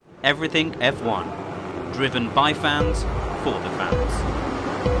Everything F1. Driven by fans, for the fans.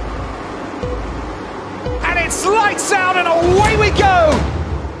 And it's lights out and away we go!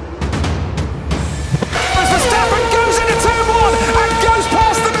 As Verstappen goes into turn one and goes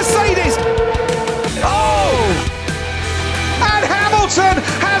past the Mercedes. Oh! And Hamilton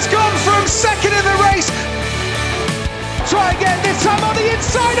has gone from second in the race. Try again, this time on the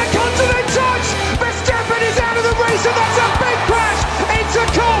inside, a continent touch! Verstappen is out of the race and that's a big crash into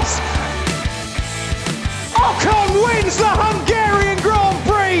Cops! Ocon wins the Hungarian Grand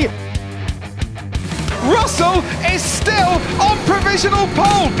Prix! Russell is still on provisional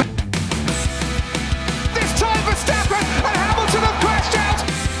pole! This time Verstappen and Hamilton have crashed out!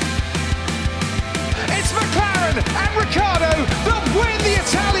 It's McLaren and Ricciardo that win the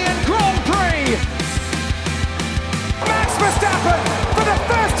Italian Grand Prix! Max Verstappen, for the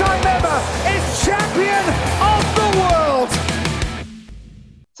first time ever, is champion of the world!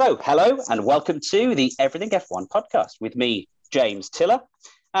 So, hello and welcome to the Everything F1 podcast with me, James Tiller.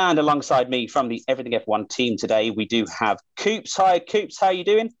 And alongside me from the Everything F1 team today, we do have Coops. Hi, Coops. How are you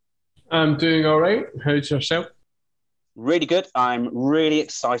doing? I'm doing all right. How's yourself? Really good. I'm really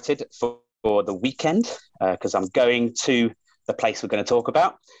excited for the weekend because I'm going to the place we're going to talk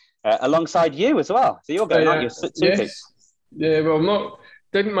about alongside you as well. So you're going, aren't you? Yes. Yeah, well,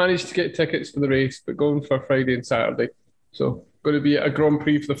 didn't manage to get tickets for the race, but going for Friday and Saturday. So going to be at a Grand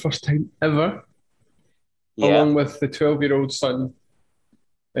Prix for the first time ever, along with the 12-year-old son.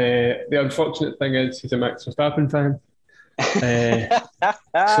 The unfortunate thing is he's a Max Verstappen fan, so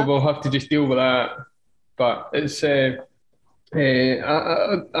we'll have to just deal with that. But it's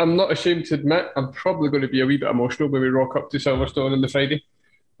I'm not ashamed to admit I'm probably going to be a wee bit emotional when we rock up to Silverstone on the Friday.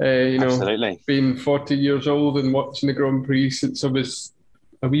 Absolutely. Being 40 years old and watching the Grand Prix since I was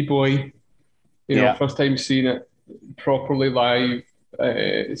a wee boy, first time seeing it properly live.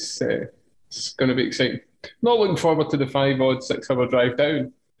 It's going to be exciting. Not looking forward to the 5-odd 6-hour drive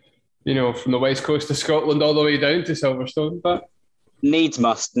down, from the west coast of Scotland all the way down to Silverstone, but needs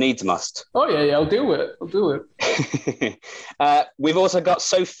must. Oh yeah, I'll deal with it. We've also got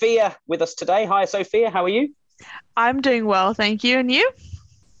Sophia with us today. Hi, Sophia. How are you? I'm doing well, thank you. And you?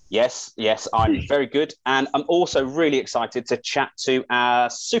 Yes, I'm very good. And I'm also really excited to chat to our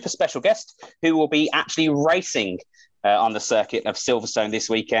super special guest who will be actually racing on the circuit of Silverstone this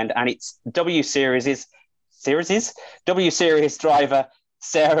weekend. And it's W Series driver,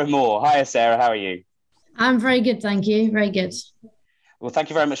 Sarah Moore. Hi, Sarah. How are you? I'm very good, thank you. Very good. Well, thank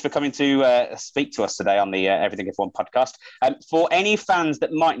you very much for coming to speak to us today on the Everything F1 podcast. For any fans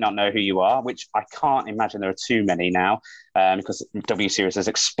that might not know who you are, which I can't imagine there are too many now because W Series has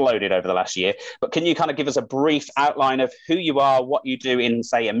exploded over the last year, but can you kind of give us a brief outline of who you are, what you do in,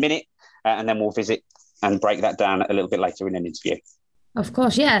 say, a minute, and then we'll visit and break that down a little bit later in an interview? Of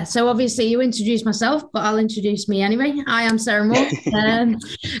course, yeah. So obviously you introduced myself, but I'll introduce me anyway. I am Sarah Moore,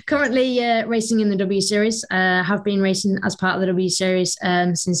 currently racing in the W Series. Have been racing as part of the W Series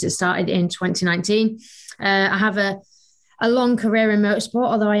since it started in 2019. I have a long career in motorsport,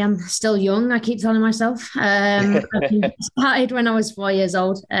 although I am still young, I keep telling myself. I started when I was 4 years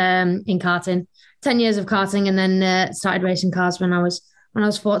old in karting, 10 years of karting, and then started racing cars when I was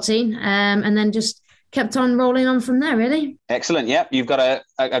 14, and then just kept on rolling on from there, really. Excellent. Yeah, you've got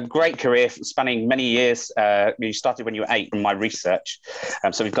a great career spanning many years. You started when you were 8 from my research.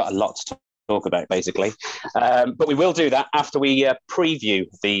 So we've got a lot to talk about, basically. But we will do that after we preview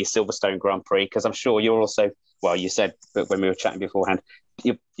the Silverstone Grand Prix, because I'm sure you're also, well, you said when we were chatting beforehand,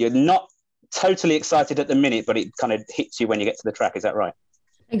 you're not totally excited at the minute, but it kind of hits you when you get to the track. Is that right?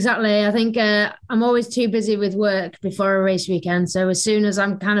 Exactly. I think I'm always too busy with work before a race weekend. So as soon as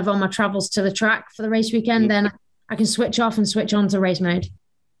I'm kind of on my travels to the track for the race weekend, then I can switch off and switch on to race mode.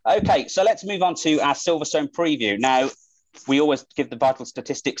 Okay, so let's move on to our Silverstone preview. Now, we always give the vital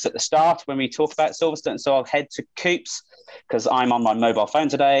statistics at the start when we talk about Silverstone. So I'll head to Coops because I'm on my mobile phone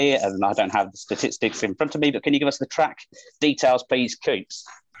today and I don't have the statistics in front of me. But can you give us the track details, please, Coops?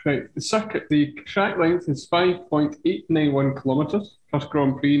 Right, the track length is 5.891 kilometres. First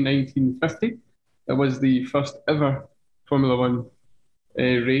Grand Prix 1950. It was the first ever Formula One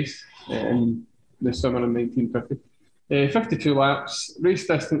race in the summer of 1950. 52 laps. Race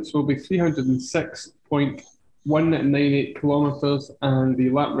distance will be 306.198 kilometres, and the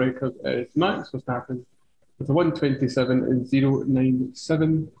lap record is Max Verstappen with a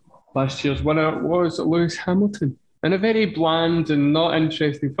 127.097. Last year's winner was Lewis Hamilton. In a very bland and not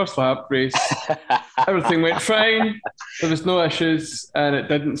interesting first lap race, everything went fine. There was no issues, and it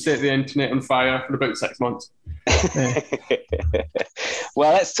didn't set the internet on fire for about 6 months.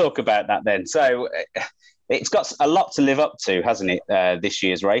 Well, let's talk about that then. So it's got a lot to live up to, hasn't it? This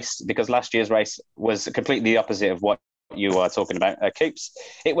year's race, because last year's race was completely the opposite of what you are talking about, Coops.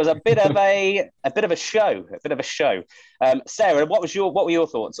 It was a bit of a show. Sarah, what were your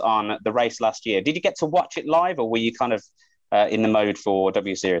thoughts on the race last year? Did you get to watch it live, or were you kind of in the mode for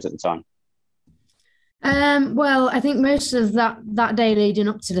W Series at the time? Well, I think most of that day leading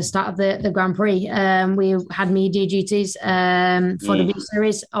up to the start of the Grand Prix, we had media duties for the V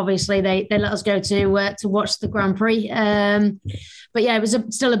Series. Obviously, they let us go to watch the Grand Prix. But yeah, it was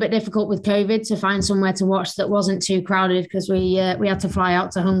still a bit difficult with COVID to find somewhere to watch that wasn't too crowded, because we had to fly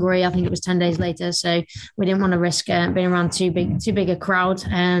out to Hungary. I think it was 10 days later, so we didn't want to risk being around too big a crowd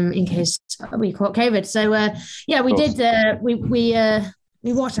in case we caught COVID. So yeah, we did.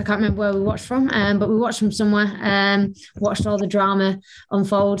 We watched, I can't remember where we watched from, but we watched from somewhere, watched all the drama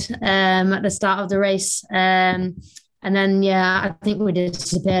unfold at the start of the race. And then, yeah, I think we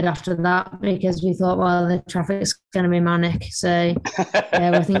disappeared after that because we thought, well, the traffic's going to be manic. So,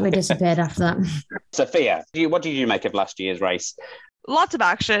 yeah, I think we disappeared after that. Sophia, what did you make of last year's race? Lots of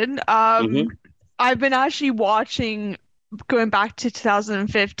action. I've been actually watching, going back to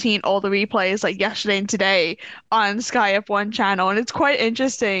 2015, all the replays like yesterday and today on Sky F1 channel, and it's quite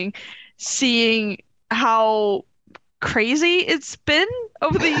interesting seeing how crazy it's been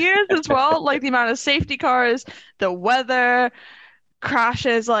over the years as well, like the amount of safety cars, the weather,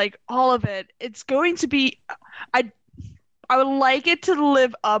 crashes, like all of it. It's going to be, I would like it to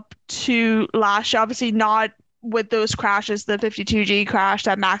live up to last year, obviously not with those crashes, the 52G crash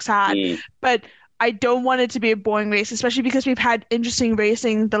that Max had, but I don't want it to be a boring race, especially because we've had interesting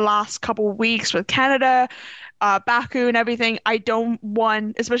racing the last couple of weeks with Canada, Baku and everything. I don't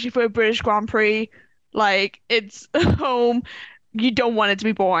want, especially for a British Grand Prix, like it's home, you don't want it to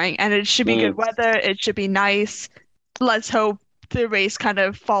be boring, and it should be good weather. It should be nice. Let's hope the race kind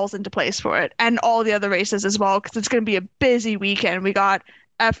of falls into place for it, and all the other races as well, because it's going to be a busy weekend. We got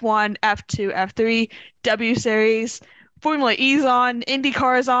F1, F2, F3, W Series, Formula E's on,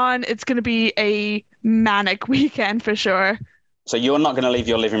 IndyCar's on. It's going to be a manic weekend for sure. So you're not going to leave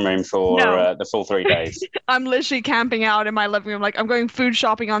your living room for the full 3 days? I'm literally camping out in my living room. Like, I'm going food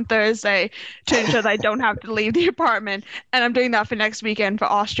shopping on Thursday to ensure that I don't have to leave the apartment. And I'm doing that for next weekend for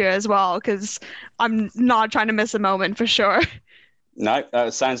Austria as well, because I'm not trying to miss a moment for sure. No,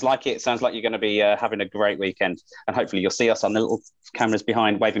 sounds like it. Sounds like you're going to be having a great weekend, and hopefully you'll see us on the little cameras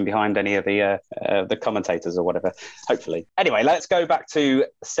behind, waving behind any of the commentators or whatever. Hopefully. Anyway, let's go back to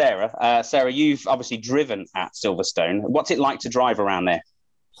Sarah. Sarah, you've obviously driven at Silverstone. What's it like to drive around there?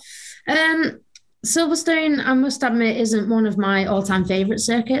 Silverstone, I must admit, isn't one of my all-time favourite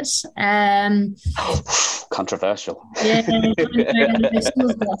circuits. Controversial. Yeah, haven't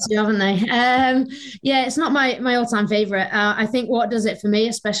they? Yeah, it's not my all-time favourite. I think what does it for me,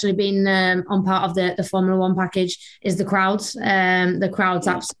 especially being on part of the Formula One package, is the crowds. The crowds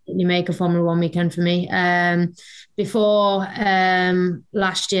absolutely make a Formula One weekend for me. Before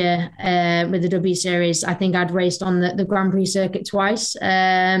last year with the W Series, I think I'd raced on the Grand Prix circuit twice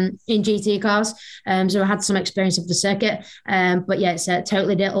in GT cars. So I had some experience of the circuit. But yeah, it's a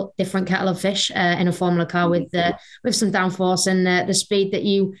totally different kettle of fish in a Formula car with some downforce and the speed that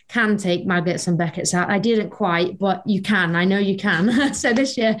you can take Maggotts and Beckett's out. I didn't quite, but you can. I know you can. So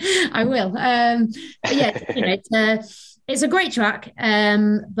this year I will. But yeah, it's a great track.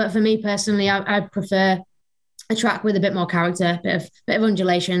 But for me personally, I prefer a track with a bit more character, bit of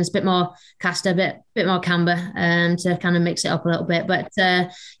undulations, bit more caster, bit more camber, to kind of mix it up a little bit. But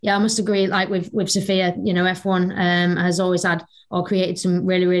yeah, I must agree. Like with Sophia, F1 has always had or created some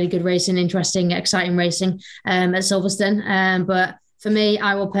really, really good racing, interesting, exciting racing at Silverstone. But for me,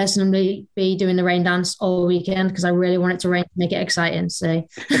 I will personally be doing the rain dance all weekend because I really want it to rain to make it exciting. So,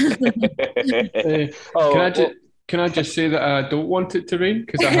 Can I just say that I don't want it to rain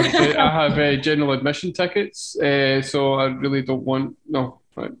because I have general admission tickets, so I really don't want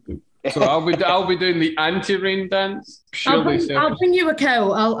So I'll be doing the anti-rain dance. I'll bring you a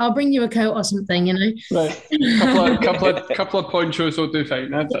coat. I'll bring you a coat or something. Right. Couple of ponchos will do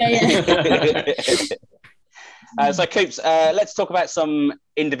fine. So Coops, let's talk about some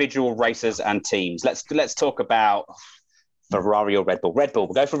individual racers and teams. Let's talk about Ferrari or Red Bull. We'll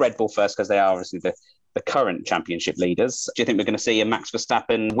go for Red Bull first because they are obviously the current championship leaders. Do you think we're going to see a Max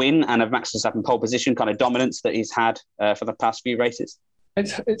Verstappen win and a Max Verstappen pole position kind of dominance that he's had for the past few races?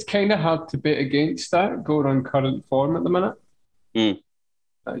 It's kind of hard to bet against that going on current form at the minute.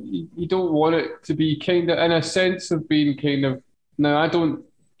 You don't want it to be kind of in a sense of being kind of. Now I don't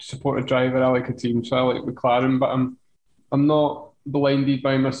support a driver. I like a team, so I like McLaren, but I'm not blinded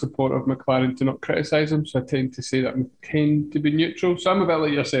by my support of McLaren to not criticise them, so I tend to say that I tend to be neutral. So I'm a bit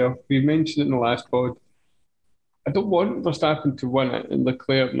like yourself. We mentioned it in the last pod. I don't want Verstappen to win it and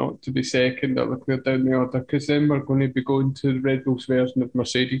Leclerc not to be second or Leclerc down the order, because then we're going to be going to Red Bull's version of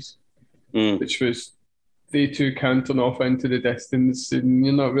Mercedes, which was they two cantering off into the distance, and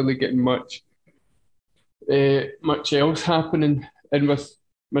you're not really getting much else happening. And with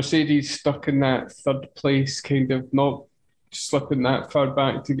Mercedes stuck in that third place, kind of not slipping that far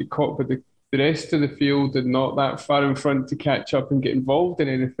back to get caught by the rest of the field and not that far in front to catch up and get involved in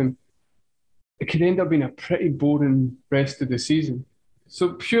anything, it could end up being a pretty boring rest of the season.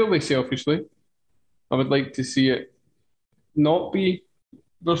 So purely selfishly, I would like to see it not be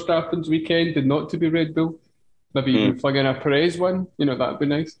Verstappen's weekend and not to be Red Bull. Maybe even fling in a Perez one, that'd be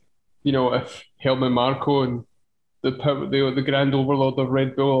nice. If Helmut Marko and the Grand Overlord of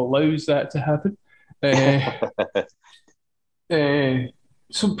Red Bull allows that to happen.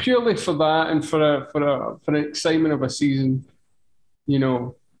 So purely for that and for an excitement of a season,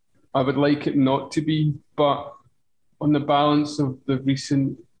 I would like it not to be, but on the balance of the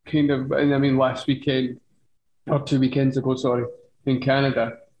recent last weekend, or 2 weekends ago, in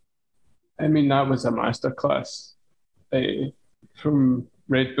Canada, that was a masterclass from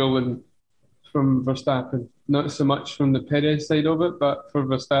Red Bull and from Verstappen. Not so much from the Perez side of it, but for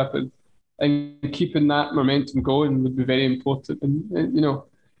Verstappen. And keeping that momentum going would be very important. And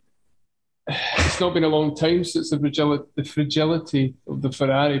it's not been a long time since the fragility of the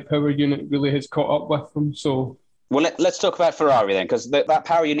Ferrari power unit really has caught up with them. So, well, let's talk about Ferrari then, because that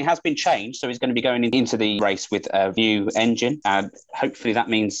power unit has been changed. So he's going to be going into the race with a new engine, and hopefully that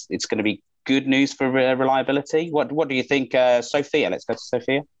means it's going to be good news for reliability. What do you think, Sophia? Let's go to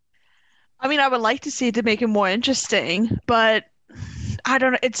Sophia. I would like to see it to make it more interesting, but I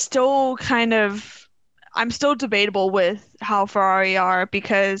don't know. It's still I'm still debatable with how Ferrari are,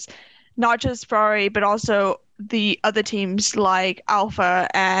 because not just Ferrari, but also the other teams like Alpha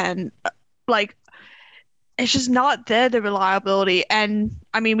and it's just not there, the reliability. And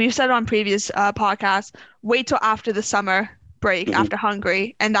we've said on previous podcasts, wait till after the summer break, after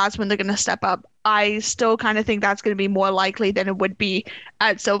Hungary, and that's when they're going to step up. I still kind of think that's going to be more likely than it would be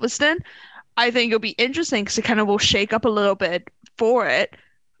at Silverstone. I think it'll be interesting because it kind of will shake up a little bit for it.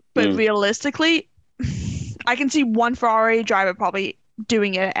 But realistically, I can see one Ferrari driver probably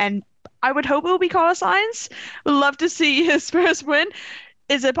doing it, and I would hope it will be Carlos Sainz. Would love to see his first win.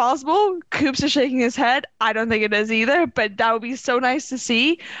 Is it possible? Coops is shaking his head. I don't think it is either, but that would be so nice to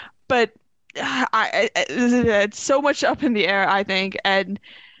see. But it's so much up in the air, I think. And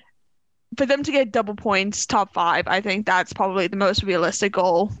for them to get double points, top 5, I think that's probably the most realistic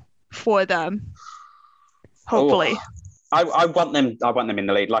goal for them. Hopefully. I want them in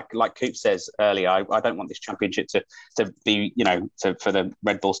the lead. Like Coop says earlier, I don't want this championship to be, for the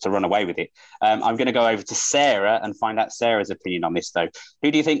Red Bulls to run away with it. I'm going to go over to Sarah and find out Sarah's opinion on this, though.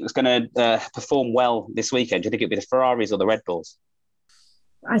 Who do you think is going to perform well this weekend? Do you think it'll be the Ferraris or the Red Bulls?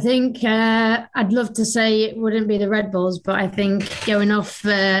 I think I'd love to say it wouldn't be the Red Bulls, but I think going off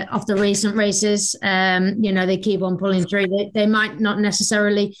the recent races, they keep on pulling through. They might not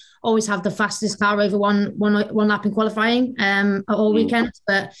necessarily always have the fastest car over one lap in qualifying all weekend,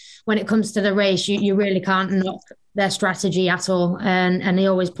 but when it comes to the race, you really can't knock their strategy at all, and they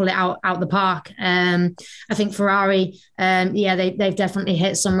always pull it out the park. I think Ferrari, they've definitely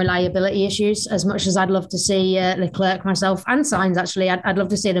hit some reliability issues. As much as I'd love to see Leclerc myself and Sainz, actually, I'd love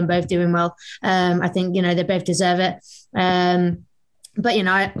to see them both doing well. I think they both deserve it. But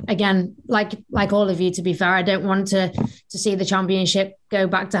again, like all of you, to be fair, I don't want to see the championship go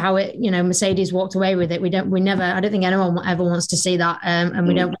back to how it, Mercedes walked away with it. I don't think anyone ever wants to see that, and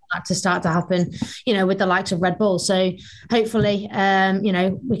we don't want that to start to happen, with the likes of Red Bull. So hopefully,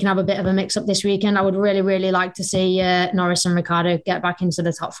 we can have a bit of a mix up this weekend. I would really, really like to see Norris and Ricciardo get back into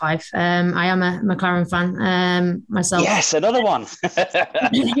the top 5. I am a McLaren fan myself. Yes, another one.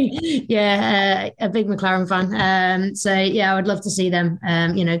 Yeah, a big McLaren fan. So yeah, I would love to see them,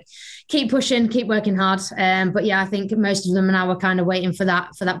 keep pushing, keep working hard. But yeah, I think most of them now are kind of waiting for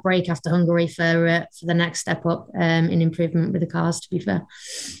that break after Hungary for the next step up in improvement with the cars, to be fair.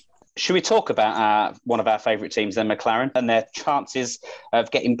 Should we talk about one of our favourite teams, then, McLaren, and their chances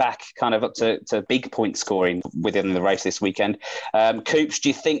of getting back kind of up to big point scoring within the race this weekend? Coops, do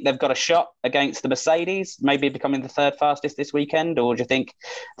you think they've got a shot against the Mercedes, maybe becoming the third fastest this weekend, or do you think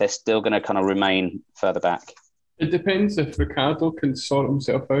they're still going to kind of remain further back? It depends if Ricciardo can sort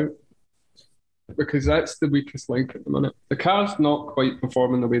himself out, because that's the weakest link at the minute. The car's not quite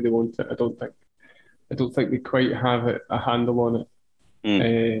performing the way they want it, I don't think. I don't think they quite have a handle on it.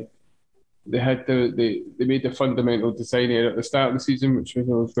 They made the fundamental design error at the start of the season, which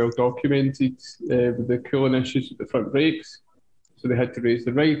was well documented, with the cooling issues with the front brakes. So they had to raise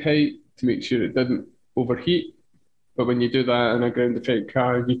the ride height to make sure it didn't overheat. But when you do that in a ground effect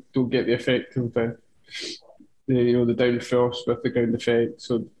car, you don't get the effect of the downforce with the ground effect,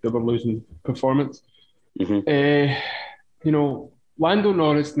 so they were losing performance. Lando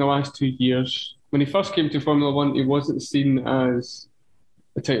Norris in the last 2 years, when he first came to Formula One, he wasn't seen as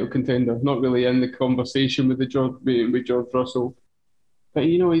a title contender, not really in the conversation with George Russell. But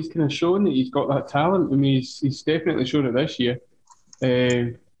he's kind of shown that he's got that talent. I mean, he's definitely shown it this year.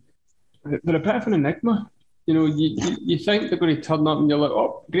 They're a bit of an enigma. You think they're going to turn up and you're like,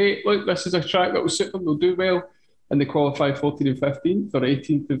 oh, great, look, this is a track that will suit them, they'll do well. And they qualify 14th and 15th, or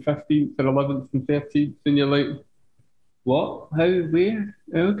 18th and 15th, or 11th and 13th. And you're like, what? How? Where?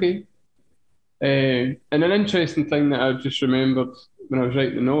 Okay. And an interesting thing that I've just remembered when I was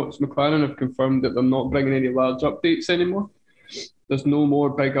writing the notes, McLaren have confirmed that they're not bringing any large updates anymore. There's no more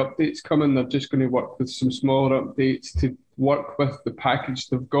big updates coming. They're just going to work with some smaller updates to work with the package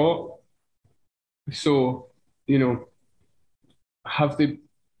they've got. So, have they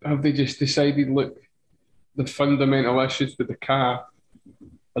just decided, look, the fundamental issues with the car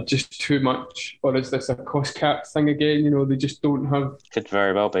are just too much? Or is this a cost cap thing again? They just don't have... Could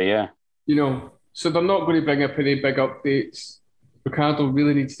very well be, yeah. So they're not going to bring up any big updates. Ricciardo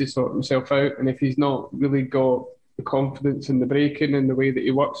really needs to sort himself out. And if he's not really got the confidence in the braking and the way that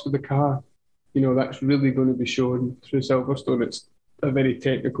he works with the car, that's really going to be shown through Silverstone. It's a very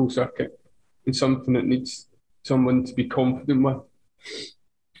technical circuit and something that needs someone to be confident with.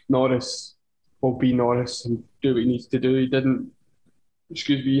 Norris will be Norris and do what he needs to do.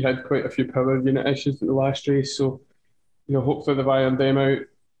 He had quite a few power unit issues in the last race, so hopefully they've ironed them out,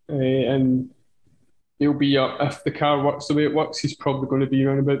 and he'll be up. If the car works the way it works, he's probably going to be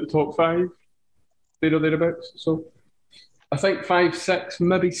around about the top 5, there or thereabouts. So I think 5, 6,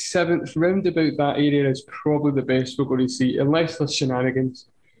 maybe 7th, round about that area is probably the best we're going to see, unless there's shenanigans.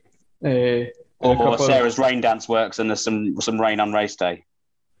 Or Sarah's rain dance works and there's some rain on race day.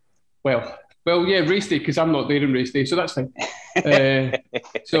 Well, yeah, race day, because I'm not there in race day, so that's fine.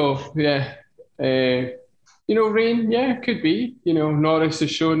 Rain, yeah, could be. Norris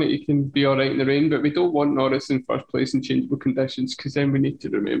has shown that he can be all right in the rain, but we don't want Norris in first place in changeable conditions, because then we need to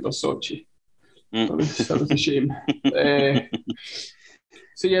remember Sochi. That was a shame.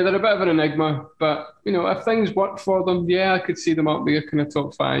 So yeah, they're a bit of an enigma, but if things work for them, yeah, I could see them up there, kind of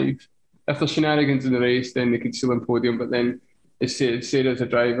top 5. If there's shenanigans in the race, then they could still on podium. But then, as Sarah's a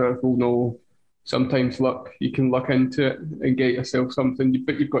driver, will know sometimes luck. You can luck into it and get yourself something,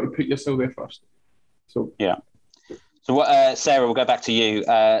 but you've got to put yourself there first. So yeah. So what, Sarah, we'll go back to you.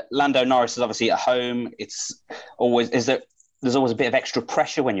 Lando Norris is obviously at home. There's always a bit of extra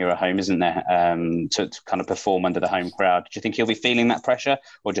pressure when you're at home, isn't there, to kind of perform under the home crowd? Do you think he'll be feeling that pressure,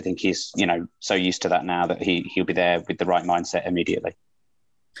 or do you think he's so used to that now that he'll be there with the right mindset immediately?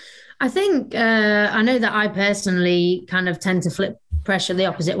 I think I know that I personally kind of tend to flip pressure the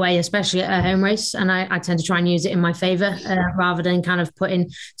opposite way, especially at a home race, and I tend to try and use it in my favour rather than kind of putting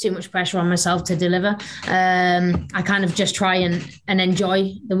too much pressure on myself to deliver. I kind of just try and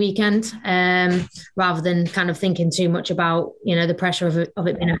enjoy the weekend rather than kind of thinking too much about the pressure of it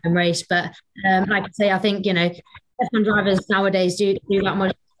being a home race. But like I say, I think F1 drivers nowadays do that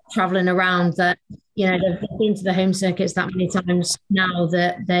much traveling around that they've been to the home circuits that many times now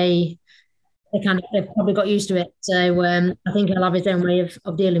that they've probably got used to it. So I think he'll have his own way of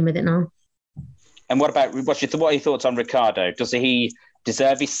dealing with it now. And what are your thoughts on Ricciardo? Does he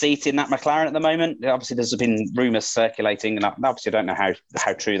deserve his seat in that McLaren at the moment? Obviously, there's been rumours circulating, and obviously I don't know how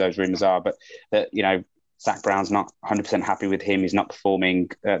true those rumours are, but that Zach Brown's not 100% happy with him. He's not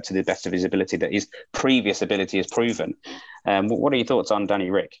performing to the best of his ability that his previous ability has proven. What are your thoughts on Danny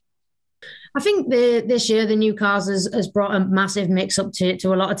Rick? I think this year the new cars has brought a massive mix-up to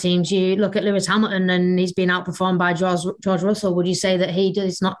a lot of teams. You look at Lewis Hamilton and he's been outperformed by George Russell. Would you say that he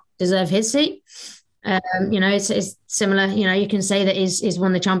does not deserve his seat? It's similar. You can say that he's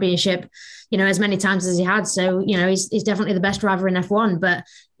won the championship, as many times as he had. So, he's definitely the best driver in F1, but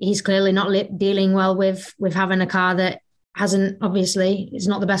he's clearly not dealing well with having a car that it's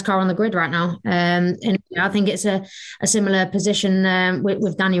not the best car on the grid right now. And I think it's a similar position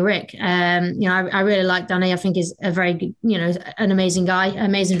with Danny Rick. I really like Danny. I think he's a very good, an amazing guy,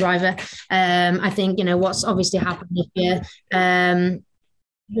 amazing driver. I think, what's obviously happened this year, to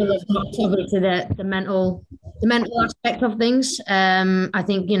the mental aspect of things. I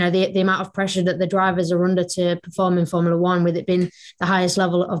think the amount of pressure that the drivers are under to perform in Formula One, with it being the highest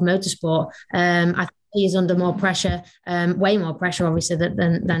level of motorsport, I think he's under more pressure, way more pressure, obviously,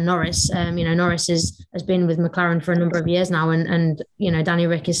 than Norris. Norris has been with McLaren for a number of years now, and Danny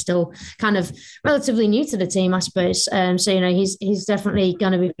Rick is still kind of relatively new to the team, I suppose. So he's definitely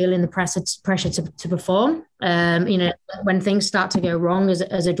going to be feeling the pressure to perform. When things start to go wrong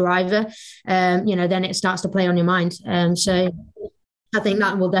as a driver, then it starts to play on your mind. So I think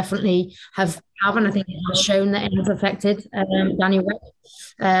that will definitely have, and I think it has shown that it has affected Danny Ric.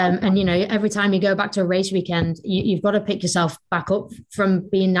 Every time you go back to a race weekend, you've got to pick yourself back up from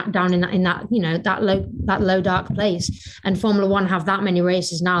being down in that low dark place. And Formula One have that many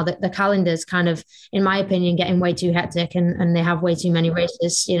races now that the calendar's kind of, in my opinion, getting way too hectic, and they have way too many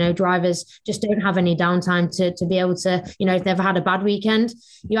races. Drivers just don't have any downtime to be able to, if they've had a bad weekend,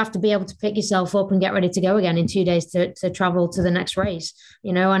 you have to be able to pick yourself up and get ready to go again in 2 days to travel to the next race.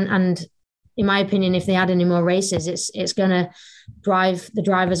 And in my opinion, if they add any more races, it's going to drive the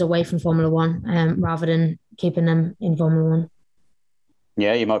drivers away from Formula One rather than keeping them in Formula One.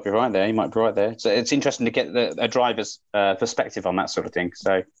 Yeah, you might be right there. So it's interesting to get a driver's perspective on that sort of thing.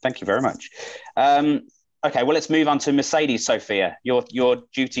 So thank you very much. Okay, well, let's move on to Mercedes, Sophia. Your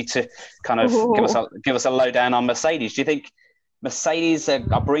duty to kind of give us a lowdown on Mercedes. Do you think Mercedes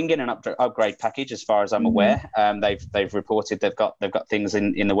are bringing an upgrade package, as far as I'm aware? They've reported they've got things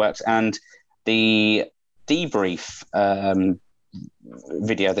in the works, and the debrief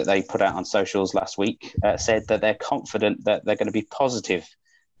video that they put out on socials last week said that they're confident that they're going to be positive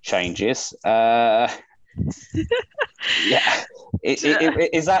changes. Yeah, is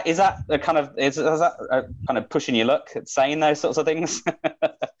that kind of pushing your luck at saying those sorts of things?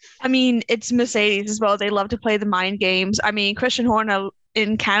 I mean, it's Mercedes as well. They love to play the mind games. I mean, Christian Horner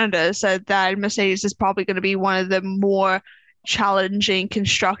in Canada said that Mercedes is probably going to be one of the more challenging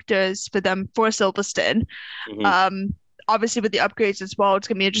constructors for them for Silverstone. Obviously with the upgrades as well, it's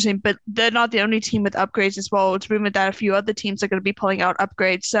going to be interesting, but they're not the only team with upgrades as well. It's rumored that a few other teams are going to be pulling out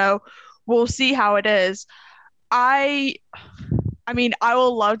upgrades, so we'll see how it is. I mean, I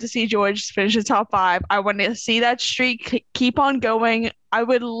will love to see George finish the top 5. I want to see that streak keep on going. I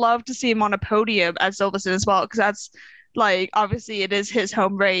would love to see him on a podium at Silverstone as well, because that's, like, obviously it is his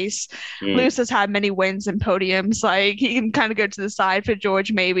home race. Lewis has had many wins and podiums. Like, he can kind of go to the side for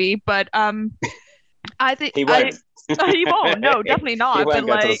George maybe, but I think he won't. He won't. No, definitely not. He won't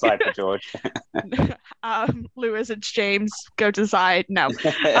but go to the side for George. Lewis and James go to the side. No.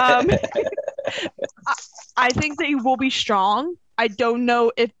 I think they will be strong. I don't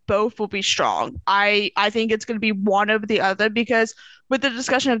know if both will be strong. I think it's going to be one over the other, because with the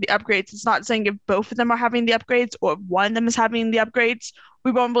discussion of the upgrades, it's not saying if both of them are having the upgrades or if one of them is having the upgrades. We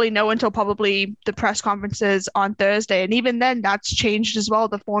won't really know until probably the press conferences on Thursday. And even then, that's changed as well,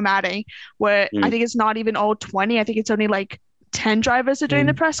 the formatting, where I think it's not even all 20. I think it's only like 10 drivers are doing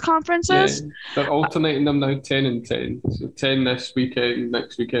the press conferences. Yeah, they're alternating them now, 10 and 10. So 10 this weekend,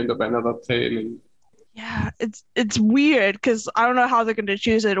 next weekend there'll be another 10. And yeah, it's weird, because I don't know how they're going to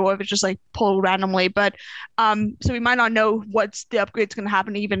choose it, or if it's just like pulled randomly. But so we might not know what's the upgrade's going to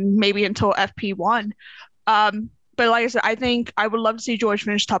happen even maybe until FP1. But like I said, I think I would love to see George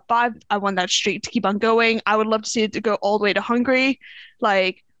finish top 5. I want that streak to keep on going. I would love to see it to go all the way to Hungary,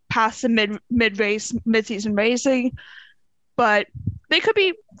 like past the mid-season racing. But they could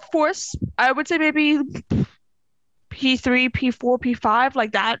be forced. I would say maybe P3, P4, P5,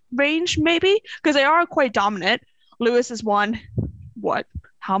 like that range maybe, because they are quite dominant. Lewis has won,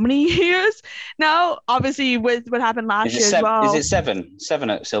 how many years now? Obviously with what happened last year as well. Is it seven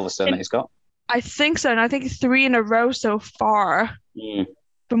at Silverstone that he's got? I think so, and I think 3 in a row so far.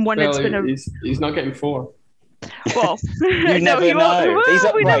 From when it's been he's not getting 4. Well, you never know. These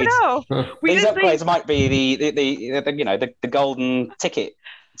upgrades, we never know. These upgrades might be the golden ticket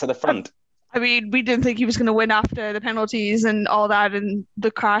to the front. I mean, we didn't think he was going to win after the penalties and all that, and the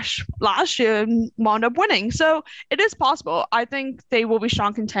crash last year, and wound up winning. So it is possible. I think they will be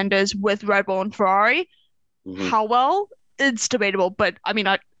strong contenders with Red Bull and Ferrari. How well, it's debatable. But I mean,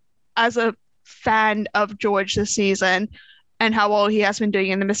 as a fan of George this season and how well he has been doing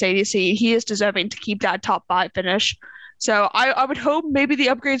in the Mercedes seat, he is deserving to keep that top 5 finish. So I would hope maybe the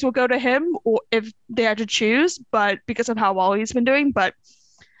upgrades will go to him, or if they had to choose, but because of how well he's been doing. But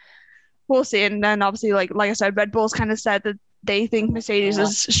we'll see. And then obviously, like I said, Red Bull's kind of said that they think Mercedes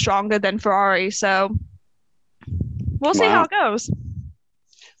is stronger than Ferrari. So we'll see how it goes.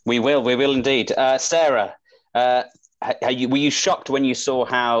 We will indeed. Sarah, were you shocked when you saw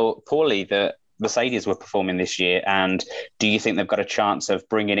how poorly the Mercedes were performing this year? And do you think they've got a chance of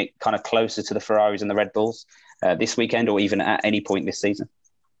bringing it kind of closer to the Ferraris and the Red Bulls this weekend, or even at any point this season?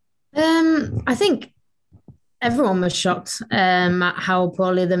 I think everyone was shocked at how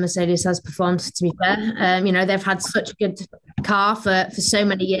poorly the Mercedes has performed, to be fair. They've had such a good car for so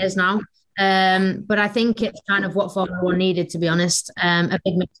many years now. But I think it's kind of what Formula One needed, to be honest. A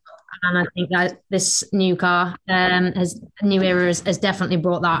big mix-up And I think that this new car new era has definitely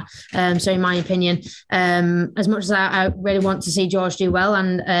brought that. So in my opinion, as much as I really want to see George do well,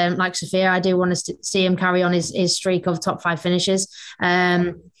 and like Sophia, I do want to see him carry on his streak of top 5 finishes.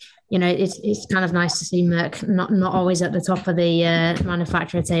 It's kind of nice to see Merc not always at the top of the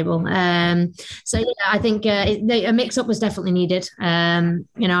manufacturer table. I think a mix-up was definitely needed.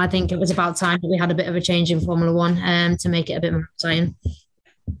 I think it was about time that we had a bit of a change in Formula One to make it a bit more exciting.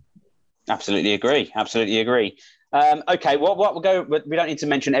 Absolutely agree. Okay, what we'll go. We don't need to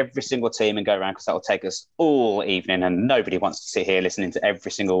mention every single team and go around because that will take us all evening, and nobody wants to sit here listening to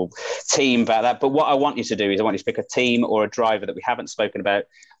every single team about that. But what I want you to do is I want you to pick a team or a driver that we haven't spoken about,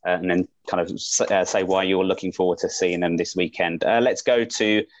 and then kind of say why you're looking forward to seeing them this weekend. Let's go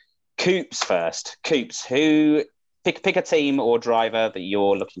to Coops first. Coops, who pick a team or driver that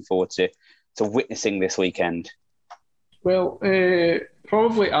you're looking forward to witnessing this weekend. Well,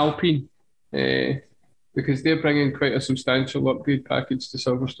 probably Alpine. Because they're bringing quite a substantial upgrade package to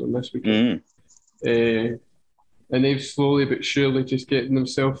Silverstone this weekend. And they've slowly but surely just getting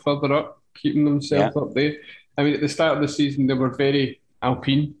themselves further up, keeping themselves up there. I mean, at the start of the season, they were very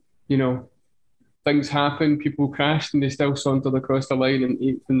Alpine. Things happen, people crashed, and they still sauntered across the line in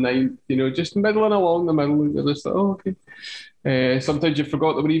 8th and 9th, just middling along the middle. And you're just like, oh, okay. Sometimes you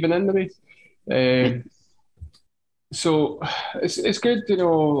forgot they were even in the race. So it's good,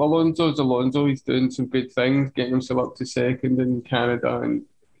 Alonso's Alonso. He's doing some good things, getting himself up to second in Canada, and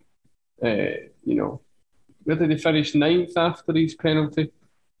where did he finish? 9th after his penalty?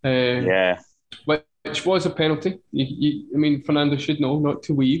 Which was a penalty. I mean, Fernando should know not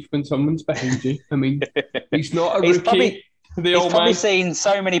to weave when someone's behind you. I mean, he's not a rookie. He's probably seen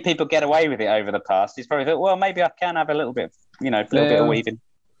so many people get away with it over the past. He's probably thought, well, maybe I can have a little bit, bit of weaving.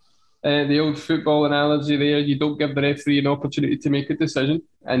 The old football analogy there, you don't give the referee an opportunity to make a decision,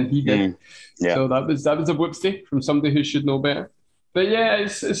 and he did. So that was a whoopsie from somebody who should know better. But yeah,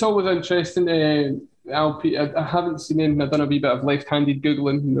 it's always interesting. I haven't seen him. I've done a wee bit of left-handed Googling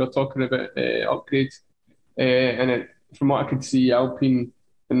when we were talking about upgrades. From what I could see, Alpine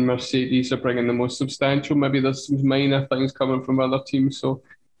and Mercedes are bringing the most substantial. Maybe there's some minor things coming from other teams. So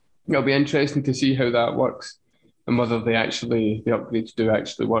it'll be interesting to see how that works, and whether the upgrades do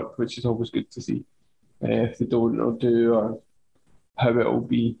actually work, which is always good to see. If they don't or do, or how it'll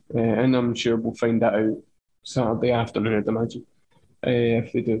be. And I'm sure we'll find that out Saturday afternoon, I'd imagine,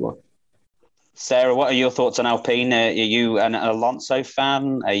 if they do work. Sarah, what are your thoughts on Alpine? Are you an Alonso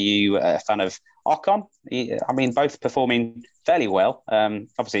fan? Are you a fan of Ocon? I mean, both performing fairly well.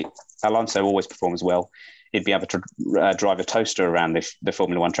 Obviously, Alonso always performs well. He'd be able to drive a toaster around the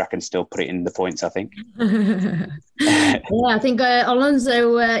Formula One track and still put it in the points, I think. I think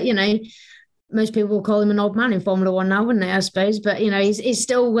Alonso, most people will call him an old man in Formula One now, wouldn't they, I suppose? But, he's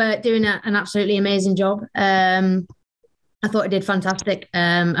still doing an absolutely amazing job. I thought he did fantastic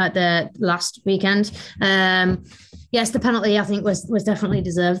at the last weekend. Yes, the penalty I think was definitely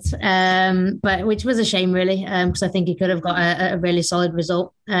deserved, but which was a shame really, because I think he could have got a really solid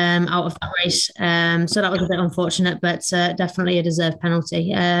result out of that race. So that was a bit unfortunate, but definitely a deserved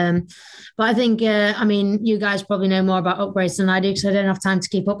penalty. But I think, you guys probably know more about upgrades than I do because I don't have time to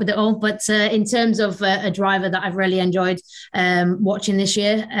keep up with it all. But in terms of a driver that I've really enjoyed watching this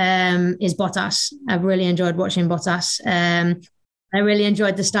year is Bottas. I've really enjoyed watching Bottas. I really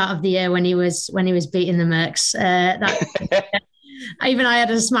enjoyed the start of the year when he was beating the Mercs. Even I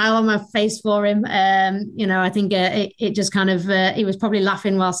had a smile on my face for him. I think it just kind of he was probably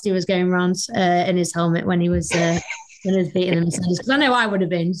laughing whilst he was going around in his helmet when he was beating the Mercedes, because I know I would have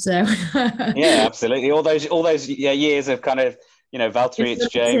been. So yeah, absolutely. All those years of kind of Valtteri, it's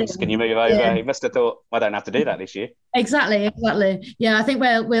James. Can you move over? Yeah. He must have thought, I don't have to do that this year. Exactly. Yeah, I think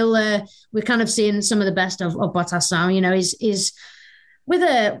we're kind of seeing some of the best of Bottas now. He's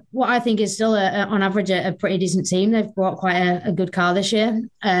with what I think is still on average a pretty decent team. They've brought quite a good car this year.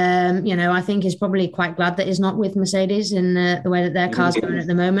 I think he's probably quite glad that he's not with Mercedes in the way that their car's going at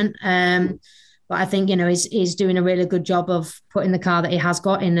the moment. But I think he's doing a really good job of putting the car that he has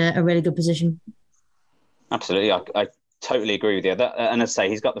got in a really good position. Absolutely, I totally agree with you. And as I say,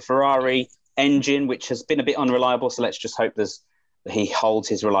 he's got the Ferrari engine, which has been a bit unreliable. So let's just hope he holds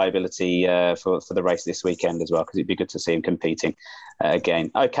his reliability for the race this weekend as well, because it'd be good to see him competing again.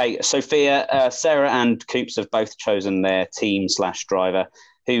 Okay, Sophia, Sarah and Coops have both chosen their team/driver.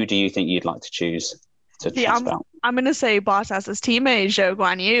 Who do you think you'd like to choose to about? I'm going to say Bottas' teammate, Zhou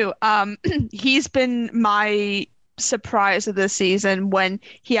Guanyu. He's been my surprise of this season when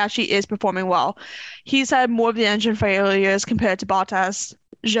he actually is performing well. He's had more of the engine failures compared to Bottas.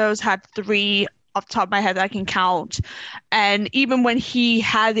 Zhou's had 3 off the top of my head that I can count. And even when he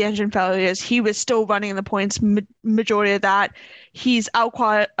had the engine failures, he was still running in the points majority of that. He's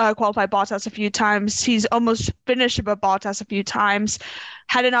qualified Bottas a few times. He's almost finished above Bottas a few times.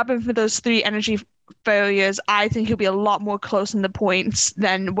 Had it not been for those 3 energy failures, I think he'll be a lot more close in the points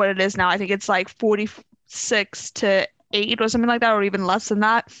than what it is now. I think it's like 46-8 or something like that, or even less than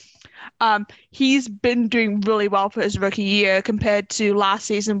that. He's been doing really well for his rookie year compared to last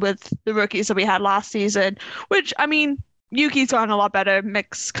season with the rookies that we had last season, which, I mean, Yuki's gotten a lot better.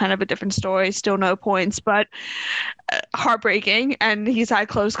 Mick's kind of a different story, still no points, but heartbreaking, and he's had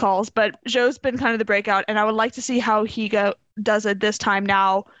close calls. But Zhou's been kind of the breakout, and I would like to see how he does it this time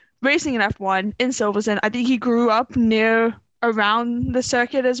now, racing in F1 in Silverstone. I think he grew up around the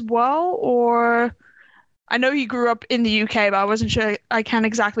circuit as well, or I know he grew up in the UK, but I wasn't sure. I can't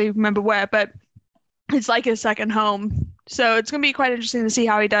exactly remember where, but it's like his second home. So it's going to be quite interesting to see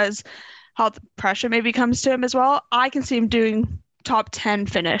how he does, how the pressure maybe comes to him as well. I can see him doing top 10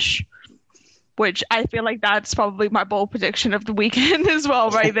 finish, which I feel like that's probably my bold prediction of the weekend as well,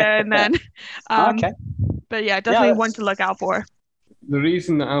 right there and then. Okay. But yeah, definitely one to look out for. The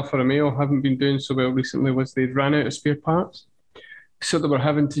reason that Alfa Romeo haven't been doing so well recently was they ran out of spare parts. So they were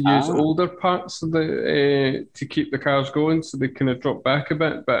having to use older parts to keep the cars going, so they kind of dropped back a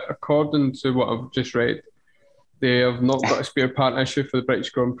bit. But according to what I've just read, they have not got a spare part issue for the British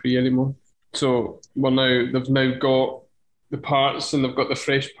Grand Prix anymore. So they've now got the parts, and they've got the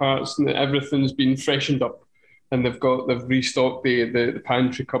fresh parts, and everything's been freshened up, and they've restocked the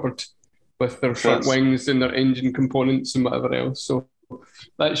pantry cupboard with their front wings and their engine components and whatever else. So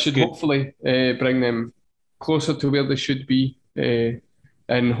that should hopefully bring them closer to where they should be.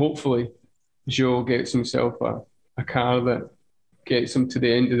 And hopefully Zhou gets himself a car that gets him to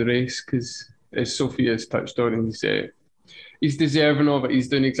the end of the race, because as Sophie has touched on, he's deserving of it. He's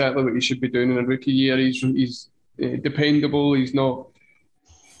doing exactly what he should be doing in a rookie year. He's dependable. He's not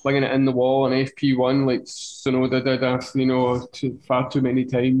flinging it in the wall on FP1 like Tsunoda did far too many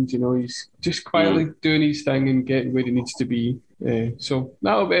times. He's just quietly doing his thing and getting where he needs to be. So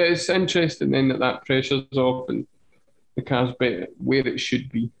it's interesting then that pressure's off and the car's where it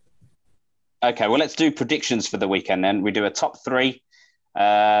should be. Okay, well, let's do predictions for the weekend then. We do a top 3,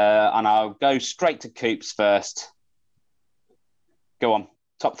 and I'll go straight to Coops first. Go on,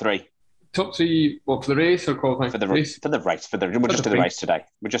 top 3. Top 3, what, for the race or qualifying? For the race. We'll just do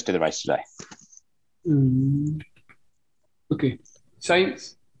the race today. Okay.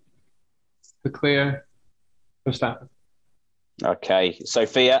 Sainz, Leclerc, Verstappen. Okay,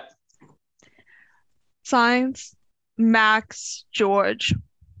 Sophia. Sainz, Max, George.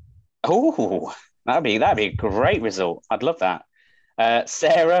 Oh, that'd be a great result. I'd love that.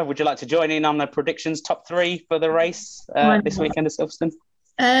 Sarah, would you like to join in on the predictions, top 3 for the race this weekend at Silverstone?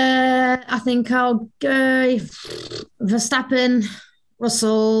 I think I'll go Verstappen,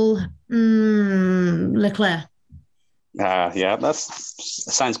 Russell, Leclerc. Yeah, that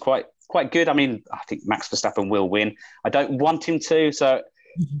sounds quite good. I mean, I think Max Verstappen will win. I don't want him to, so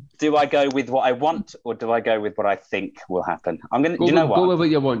do I go with what I want, or do I go with what I think will happen? I'm going to. You know what? Go with what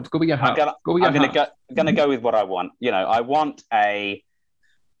you want. Go with your heart. I'm going to go with what I want. I want a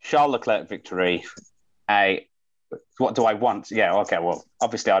Charles Leclerc victory. What do I want? Yeah. Okay. Well,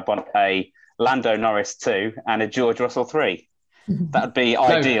 obviously, I'd want a Lando Norris 2 and a George Russell 3. That'd be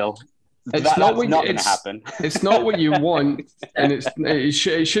ideal. That's not going to happen. It's not what you want, and it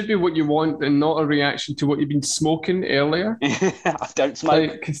should be what you want, and not a reaction to what you've been smoking earlier. I don't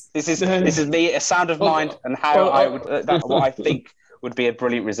smoke. This is me, a sound of mind, and how I would. What I think would be a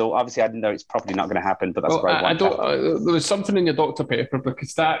brilliant result. Obviously, I know it's probably not going to happen, but that's what I want. There was something in your Dr. Pepper,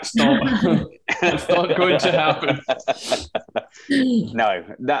 because that's not that's not going to happen. No,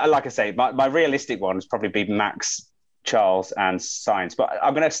 like I say, my realistic one would probably be Max, Charles and Sainz, but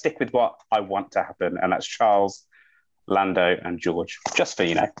I'm going to stick with what I want to happen, and that's Charles, Lando and George, just for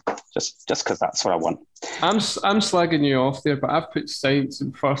just because that's what I want. I'm slagging you off there, but I've put Sainz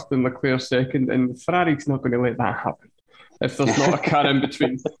in first and Leclerc second, and Ferrari's not going to let that happen if there's not a car in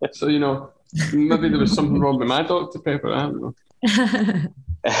between. So maybe there was something wrong with my Dr. Pepper. I don't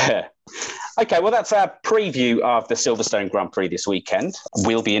know. Okay, well, that's our preview of the Silverstone Grand Prix this weekend.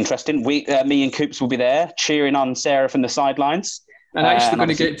 Will be interesting. Me and Coops will be there cheering on Sarah from the sidelines. And actually going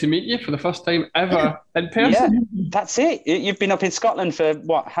to get to meet you for the first time ever in person. Yeah, that's it. You've been up in Scotland for,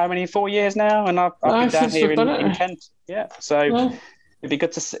 how many, 4 years now? And I've been down here in Kent. Yeah, so it'd be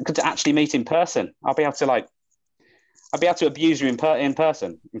good to actually meet in person. I'll be able to abuse you in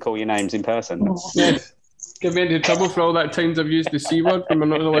person and call your names in person. Yes. Get me into trouble for all that times I've used the C word when we're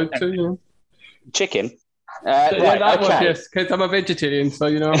not allowed to. Chicken? Yeah, that okay. one, yes, because I'm a vegetarian, so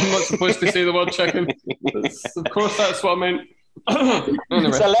I'm not supposed to say the word chicken. Of course, that's what I meant.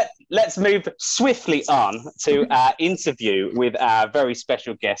 Anyway. So let's move swiftly on to our interview with our very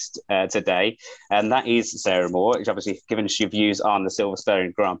special guest today, and that is Sarah Moore, who's obviously given us your views on the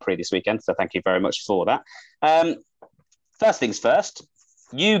Silverstone Grand Prix this weekend, so thank you very much for that. First things first,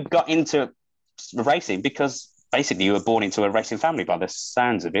 you got into racing because basically you were born into a racing family by the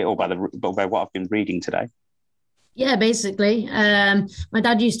sounds of it, or by what I've been reading today. Yeah, basically. My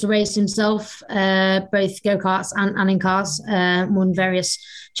dad used to race himself, both go-karts and in cars, won various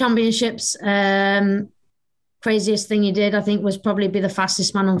championships. Craziest thing he did, I think, was probably be the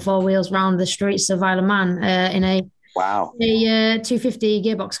fastest man on four wheels round the streets of Isle of Man in a 250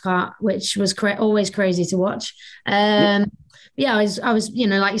 gearbox kart, which was always crazy to watch. Yeah, I was,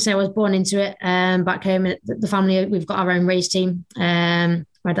 like you say, I was born into it. Back home, the family, we've got our own race team.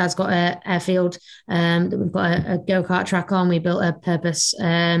 My dad's got an airfield that we've got a go-kart track on. We built a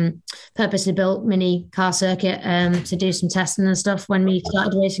purposely built mini car circuit to do some testing and stuff when we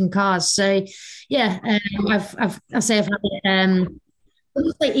started racing cars. So, yeah, I've had it. I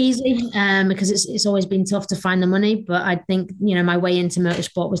wouldn't say easy because it's always been tough to find the money, but I think my way into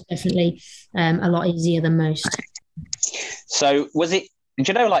motorsport was definitely a lot easier than most. So was it? Do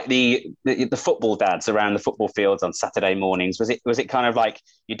you know, like the football dads around the football fields on Saturday mornings? Was it kind of like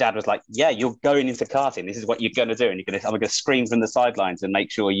your dad was like, "Yeah, you're going into karting. This is what you're going to do, and I'm going to scream from the sidelines and make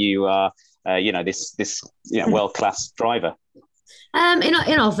sure you are, this world class driver."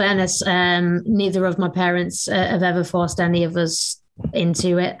 In all fairness, neither of my parents have ever forced any of us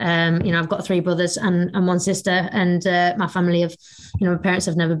into it. I've got three brothers and one sister, and my family have, my parents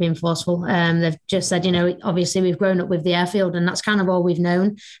have never been forceful. They've just said, obviously we've grown up with the airfield and that's kind of all we've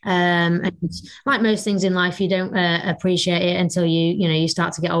known. And like most things in life, you don't appreciate it until you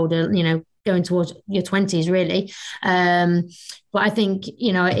start to get older, going towards your 20s really. But I think,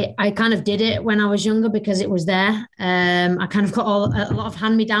 I kind of did it when I was younger because it was there. I kind of got a lot of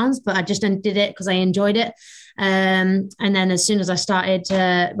hand-me-downs, but I just did it because I enjoyed it. And then as soon as I started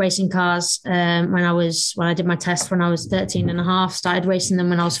racing cars, when I did my test when I was 13 and a half, started racing them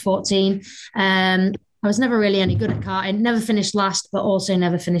when I was 14. I was never really any good at karting, never finished last, but also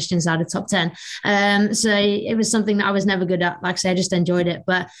never finished inside the top 10. So it was something that I was never good at. Like I say, I just enjoyed it.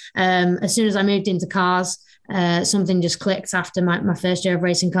 But as soon as I moved into cars, something just clicked after my first year of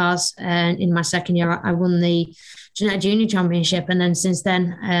racing cars. And in my second year, I won the Ginetta Junior Championship. And then since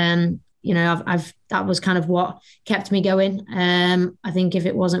then, that was kind of what kept me going. I think if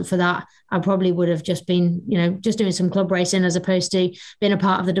it wasn't for that, I probably would have just been, just doing some club racing as opposed to being a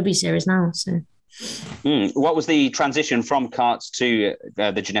part of the W Series now. So. What was the transition from karts to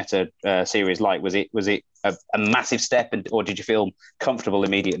the Ginetta series like? Was it a massive step, or did you feel comfortable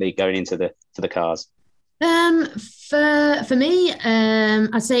immediately going into the cars? For me,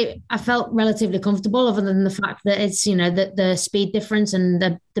 I'd say I felt relatively comfortable, other than the fact that it's the speed difference and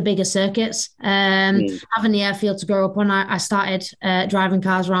the bigger circuits. Having the airfield to grow up on, I started driving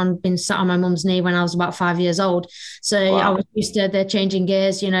cars around, being sat on my mum's knee when I was about 5 years old. So wow. I was used to the changing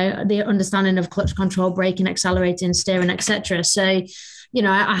gears, the understanding of clutch control, braking, accelerating, steering, etc. So.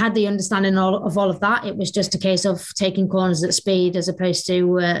 I had the understanding of all of that. It was just a case of taking corners at speed as opposed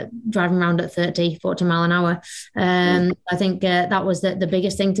to driving around at 30, 40 mile an hour. I think that was the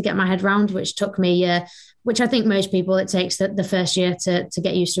biggest thing to get my head around, which took me, which I think most people, it takes the first year to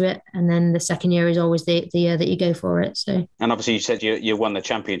get used to it. And then the second year is always the year that you go for it. So. And obviously you said you won the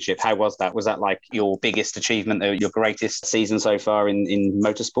championship. How was that? Was that like your biggest achievement, your greatest season so far in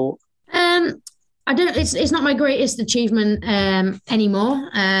motorsport? It's not my greatest achievement anymore.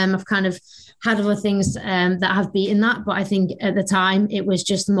 I've kind of had other things that have beaten that, but I think at the time it was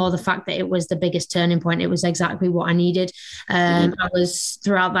just more the fact that it was the biggest turning point. It was exactly what I needed. I was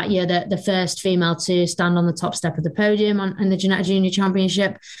throughout that year the first female to stand on the top step of the podium in the Ginetta Junior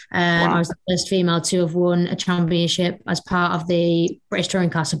Championship. Wow. I was the first female to have won a championship as part of the British Touring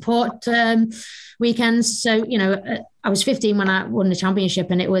Car Support weekends. So, I was 15 when I won the championship,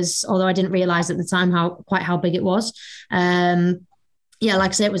 and it was, although I didn't realize at the time how big it was.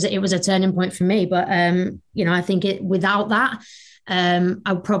 Like I said, it was a turning point for me. But I think without that,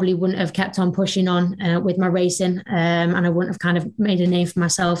 I probably wouldn't have kept on pushing on with my racing, and I wouldn't have kind of made a name for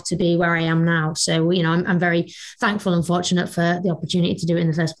myself to be where I am now. So, I'm very thankful and fortunate for the opportunity to do it in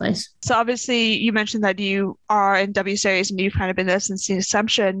the first place. So obviously you mentioned that you are in W Series and you've kind of been there since the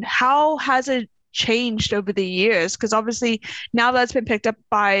inception. How has it changed over the years? Because obviously now that it's been picked up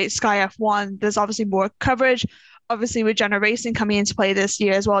by Sky F1, there's obviously more coverage. Obviously with Jenna Racing coming into play this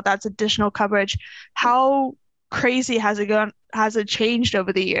year as well, that's additional coverage. How crazy has it changed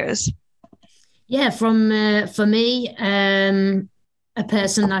over the years? Yeah, from for me, a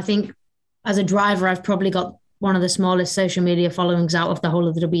person, I think as a driver, I've probably got one of the smallest social media followings out of the whole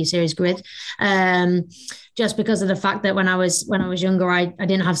of the W Series grid. Just because of the fact that when I was younger, I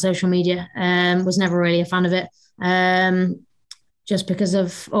didn't have social media, was never really a fan of it. Just because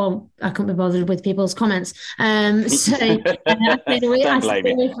of, I couldn't be bothered with people's comments. So I stayed away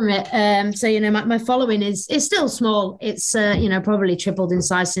from it. So, my following is still small. It's, probably tripled in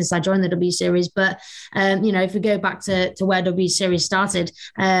size since I joined the W Series. But, if we go back to where W Series started,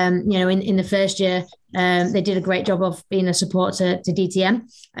 in the first year, they did a great job of being a support to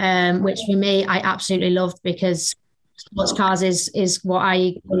DTM, which for me, I absolutely loved because sports cars is what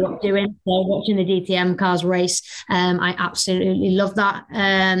I grew up doing. So watching the DTM cars race, I absolutely love that.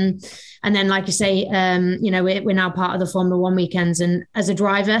 And then, like you say, we're now part of the Formula One weekends, and as a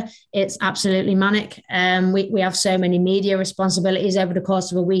driver, it's absolutely manic. We have so many media responsibilities over the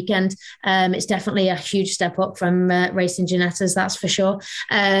course of a weekend. It's definitely a huge step up from racing Ginettas, that's for sure.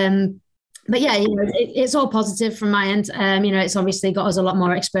 But yeah, it's all positive from my end. It's obviously got us a lot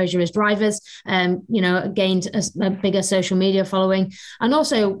more exposure as drivers. Gained a bigger social media following, and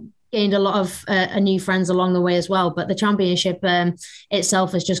also gained a lot of new friends along the way as well. But the championship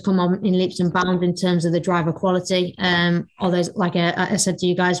itself has just come on in leaps and bounds in terms of the driver quality. Although, like I said to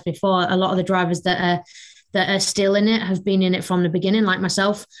you guys before, a lot of the drivers that are still in it have been in it from the beginning, like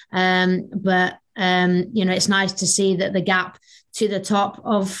myself. But it's nice to see that the gap to the top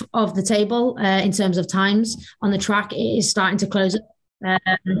of the table in terms of times on the track is starting to close up. I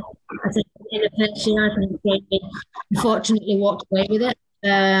think in the first year, I think Jamie unfortunately walked away with it.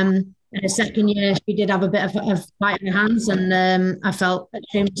 In the second year, she did have a bit of fight in her hands, and I felt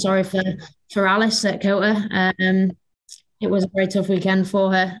extremely sorry for Alice at COTA. It was a very tough weekend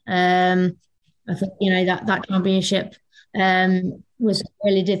for her. I think that championship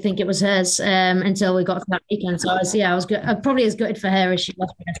really did think it was hers until we got to that weekend. So I was good. Probably as gutted for her as she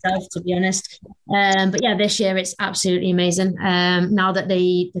was for herself, to be honest. But yeah, this year it's absolutely amazing. Now that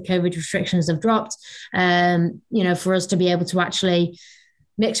the COVID restrictions have dropped, for us to be able to actually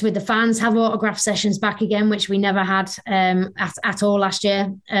mix with the fans, have autograph sessions back again, which we never had at all last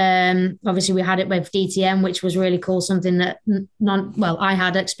year. Obviously, we had it with DTM, which was really cool, something that I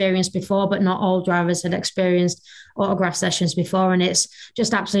had experienced before, but not all drivers had experienced autograph sessions before. And it's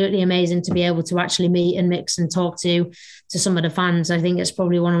just absolutely amazing to be able to actually meet and mix and talk to some of the fans. I think it's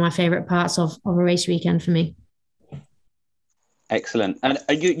probably one of my favourite parts of a race weekend for me. Excellent. And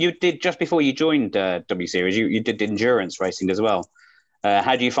you did, just before you joined W Series, you did endurance racing as well.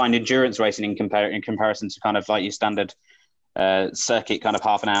 How do you find endurance racing in comparison to kind of like your standard circuit, kind of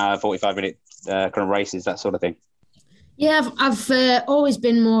half an hour, 45-minute kind of races, that sort of thing? Yeah, I've always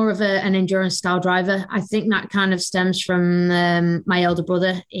been more of an endurance style driver. I think that kind of stems from my elder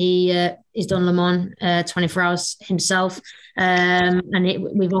brother. He's done Le Mans 24 hours himself. And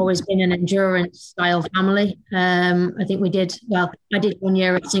we've always been an endurance style family. I think I did 1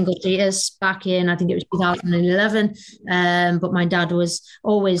 year at single seaters back in, I think it was 2011. But my dad was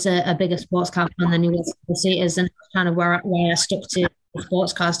always a bigger sports car fan than he was single seaters, and that's kind of where I stuck to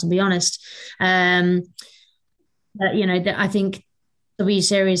sports cars, to be honest. I think the W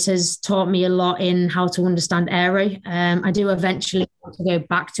Series has taught me a lot in how to understand aero. I do eventually want to go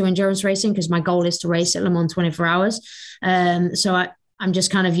back to endurance racing because my goal is to race at Le Mans 24 hours. So I'm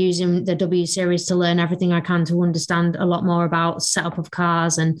just kind of using the W Series to learn everything I can to understand a lot more about setup of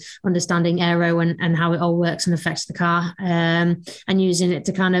cars and understanding aero and how it all works and affects the car, and using it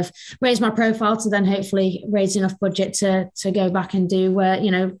to kind of raise my profile to then hopefully raise enough budget to go back and do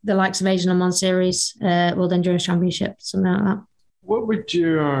the likes of Asian Le Mans Series, World Endurance Championship, something like that. What would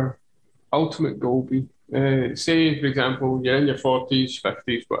your ultimate goal be? Say, for example, you're in your 40s,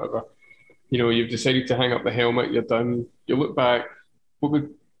 50s, whatever. You've decided to hang up the helmet, you're done. You look back, what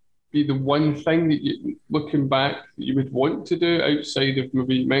would be the one thing that looking back, that you would want to do outside of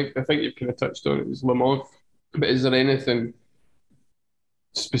maybe, I think you've kind of touched on it, is Le Mans, but is there anything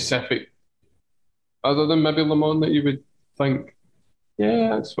specific other than maybe Le Mans that you would think,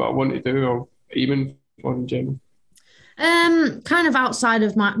 yeah, that's what I want to do, or aiming for in general? Kind of outside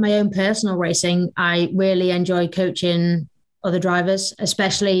of my own personal racing, I really enjoy coaching other drivers,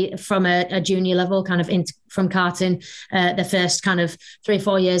 especially from a junior level, kind of from karting, the first kind of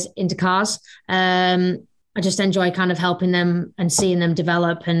 3-4 years into cars. I just enjoy kind of helping them and seeing them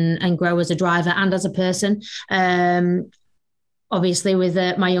develop and grow as a driver and as a person. Obviously, with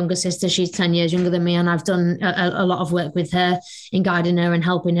my younger sister, she's 10 years younger than me, and I've done a lot of work with her in guiding her and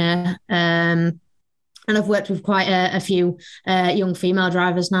helping her. And I've worked with quite a few young female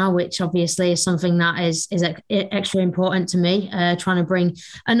drivers now, which obviously is something that is extra important to me, trying to bring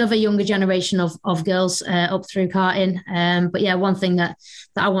another younger generation of girls up through karting. But yeah, one thing that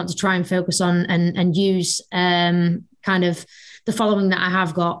I want to try and focus on and use kind of the following that I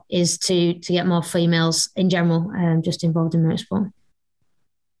have got is to get more females in general just involved in motorsport.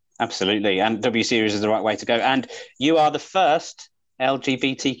 Absolutely. And W Series is the right way to go. And you are the first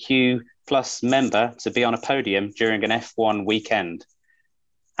LGBTQ plus member to be on a podium during an F1 weekend.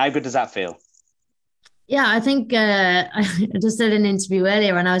 How good does that feel? Yeah, I think I just did an interview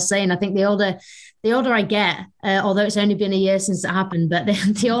earlier and I was saying I think the older I get, although it's only been a year since it happened, but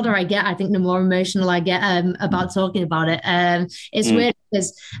the older I get, I think the more emotional I get about talking about it. It's weird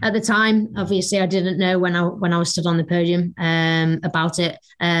because at the time, obviously, I didn't know when I was stood on the podium about it.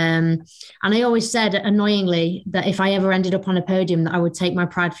 And I always said, annoyingly, that if I ever ended up on a podium, that I would take my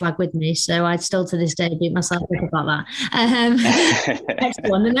pride flag with me. So I'd still to this day beat myself up about that.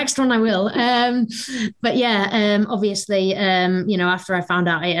 The next one I will. But yeah, obviously, after I found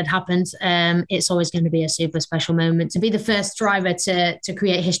out it had happened, it's always going to be a super special moment. To be the first driver to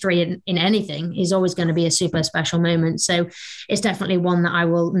create history in anything is always going to be a super special moment. So it's definitely one that I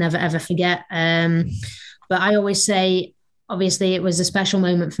will never, ever forget. But I always say, obviously, it was a special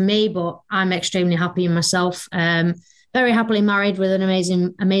moment for me, but I'm extremely happy in myself. Very happily married with an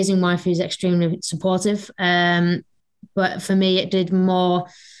amazing wife who's extremely supportive. But for me, it did more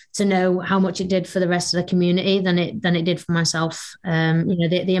to know how much it did for the rest of the community than it did for myself.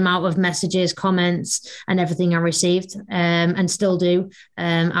 The amount of messages, comments, and everything I received and still do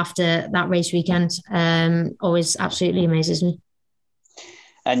after that race weekend always absolutely amazes me.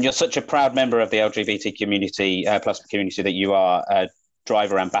 And you're such a proud member of the LGBT community, plus community, that you are a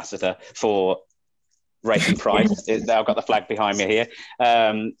driver ambassador for Racing Pride. I've got the flag behind me here.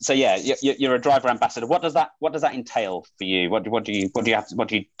 So yeah, you're a driver ambassador. What does that entail for you? What do you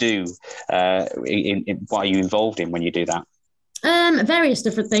do? What are you involved in when you do that? Various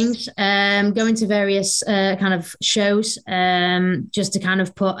different things. Going to various kind of shows, just to kind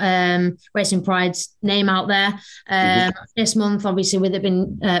of put Racing Pride's name out there. This month, obviously, with it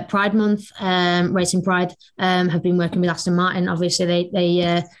being Pride Month, Racing Pride have been working with Aston Martin. Obviously,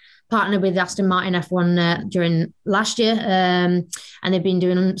 they partnered with Aston Martin F1 during last year, and they've been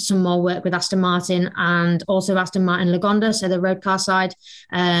doing some more work with Aston Martin and also Aston Martin Lagonda, so the road car side.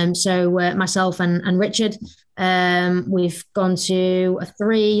 So myself and Richard, we've gone to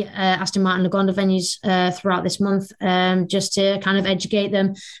 3 Aston Martin Lagonda venues throughout this month, just to kind of educate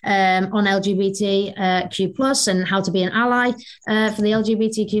them on LGBTQ+ and how to be an ally for the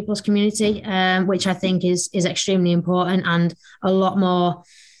LGBTQ+ community, which I think is extremely important, and a lot more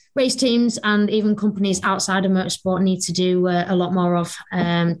race teams and even companies outside of motorsport need to do a lot more of,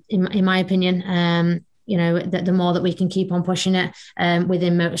 in my opinion. The more that we can keep on pushing it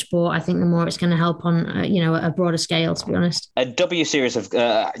within motorsport, I think the more it's going to help on a broader scale, to be honest. W Series have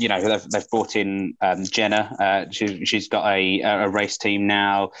they've brought in Jenna. She's got a race team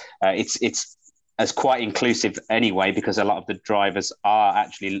now. It's as quite inclusive anyway, because a lot of the drivers are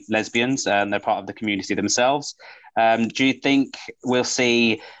actually lesbians and they're part of the community themselves. Do you think we'll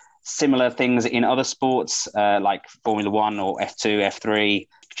see similar things in other sports like Formula One or F2, F3?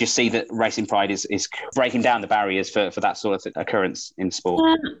 Do you see that Racing Pride is breaking down the barriers for that sort of occurrence in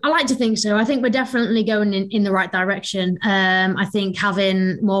sport? I like to think so. I think we're definitely going in the right direction. I think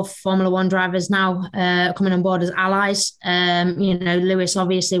having more Formula One drivers now coming on board as allies, Lewis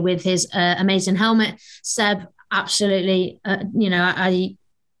obviously with his amazing helmet, Seb absolutely,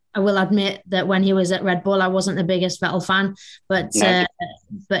 I will admit that when he was at Red Bull, I wasn't the biggest Vettel fan,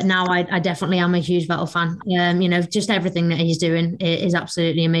 but now I definitely am a huge Vettel fan. Just everything that he's doing is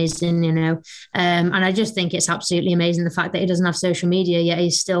absolutely amazing, and I just think it's absolutely amazing the fact that he doesn't have social media, yet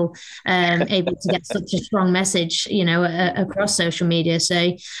he's still able to get such a strong message, across social media.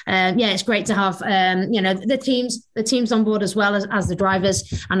 So, it's great to have, the teams on board as well as the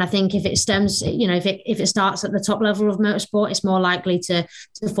drivers. And I think if it stems, if it starts at the top level of motorsport, it's more likely to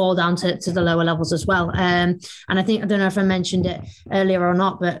fall down to the lower levels as well. And I think, I don't know if I mentioned it earlier or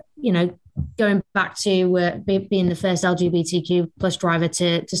not, but going back to being the first LGBTQ plus driver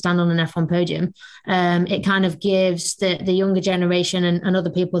to stand on an F1 podium, it kind of gives the younger generation and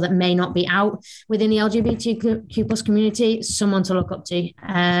other people that may not be out within the LGBTQ plus community someone to look up to,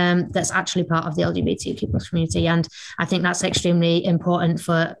 that's actually part of the LGBTQ plus community. And I think that's extremely important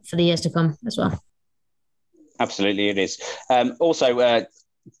for the years to come as well. Absolutely, it is. Also,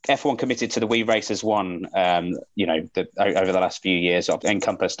 F1 committed to the We Racers One, over the last few years,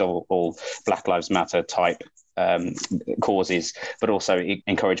 encompassed all Black Lives Matter type causes, but also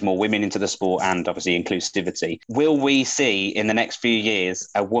encourage more women into the sport and obviously inclusivity. Will we see in the next few years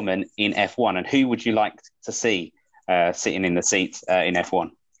a woman in F1, and who would you like to see sitting in the seat in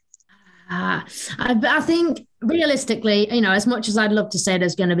F1? I think realistically, as much as I'd love to say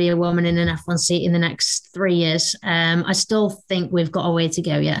there's going to be a woman in an F1 seat in the next 3 years, I still think we've got a way to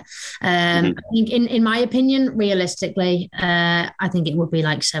go yet. I think in my opinion, realistically, I think it would be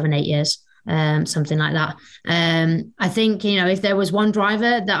like 7-8 years, something like that. I think, if there was one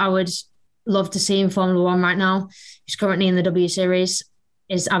driver that I would love to see in Formula One right now, who's currently in the W Series,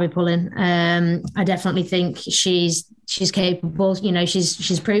 is Abby Pullen. I definitely think she's capable.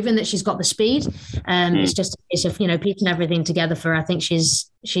 She's proven that she's got the speed. It's just a case of piecing everything together for her. I think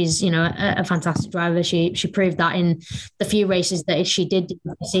she's a fantastic driver. She proved that in the few races that she did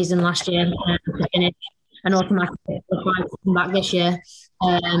the season last year to finish and automatically come back this year.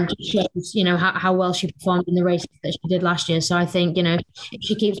 Just shows how well she performed in the races that she did last year. So I think if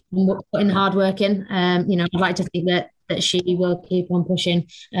she keeps putting hard work in, I'd like to think that she will keep on pushing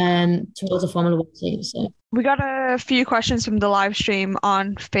towards a Formula One team. So we got a few questions from the live stream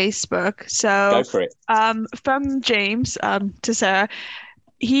on Facebook. So go for it. From James to Sarah,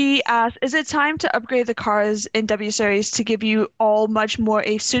 he asked, is it time to upgrade the cars in W Series to give you all much more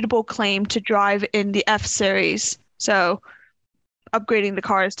a suitable claim to drive in the F Series? So upgrading the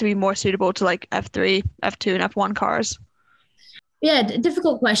cars to be more suitable to like F3, F2 and F1 cars. Yeah,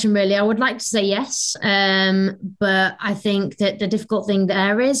 difficult question, really. I would like to say yes, but I think that the difficult thing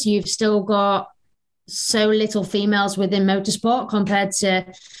there is you've still got so little females within motorsport compared to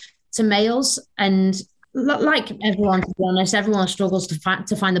males, and like everyone, to be honest, everyone struggles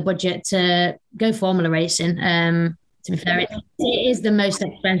to find the budget to go formula racing. To be fair, it is the most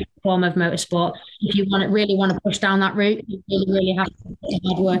expensive form of motorsport. If you really want to push down that route, you really have to put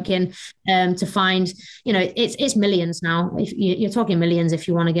hard work in to find, it's millions now. If you're talking millions if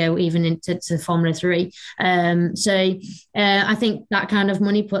you want to go even into Formula 3. So I think that kind of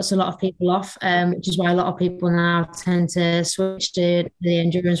money puts a lot of people off, which is why a lot of people now tend to switch to the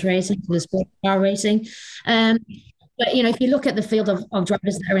endurance racing, to the sport car racing. But, if you look at the field of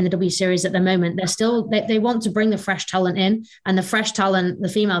drivers that are in the W Series at the moment, they want to bring the fresh talent in, and the fresh talent, the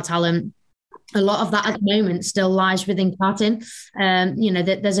female talent, a lot of that at the moment still lies within karting.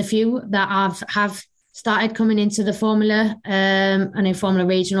 There's a few that have started coming into the Formula and in Formula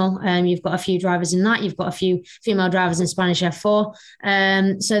Regional. You've got a few drivers in that. You've got a few female drivers in Spanish F4.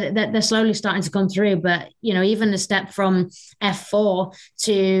 So they're slowly starting to come through. But, even the step from F4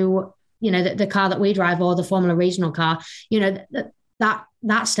 to the car that we drive, or the Formula Regional car,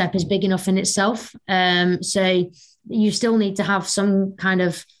 that step is big enough in itself. So you still need to have some kind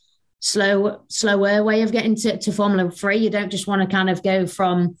of slower way of getting to Formula 3. You don't just want to kind of go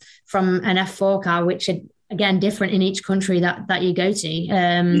from an F4 car, which are, again, different in each country that you go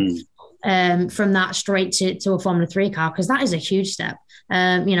to, from that straight to a Formula 3 car, because that is a huge step.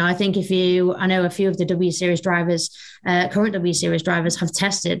 I think I know a few of the W Series drivers, current W Series drivers, have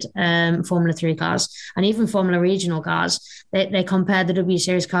tested Formula 3 cars and even Formula Regional cars. They compare the W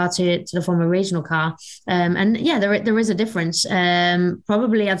Series car to the Formula Regional car. And yeah, there is a difference.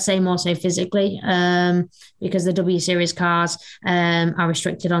 Probably I'd say more so physically, because the W Series cars are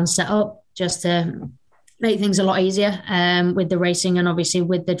restricted on setup, just to make things a lot easier with the racing, and obviously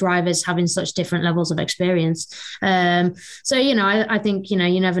with the drivers having such different levels of experience. So, I think,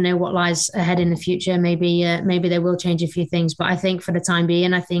 you never know what lies ahead in the future. Maybe they will change a few things, but I think for the time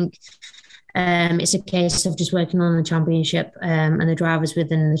being, I think it's a case of just working on the championship and the drivers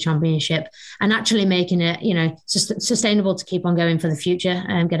within the championship, and actually making it, sustainable to keep on going for the future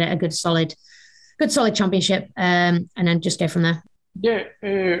and get it a good solid championship, and then just go from there. Yeah,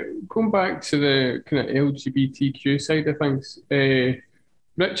 going back to the kind of LGBTQ side of things,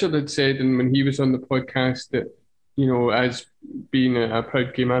 Richard had said, and when he was on the podcast, that, as being a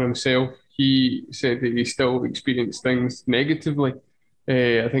proud gay man himself, he said that he still experienced things negatively.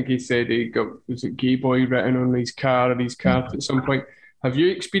 I think he said he got, was it gay boy written on his car at some point. Have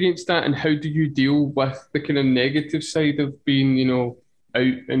you experienced that, and how do you deal with the kind of negative side of being, out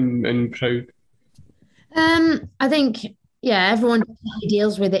and proud? I think, yeah, everyone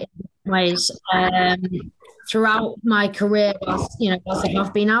deals with it in different ways. Throughout my career, whilst I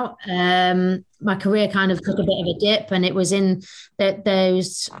have been out, my career kind of took a bit of a dip, and it was in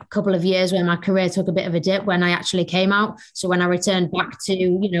those couple of years where my career took a bit of a dip when I actually came out. So when I returned back to,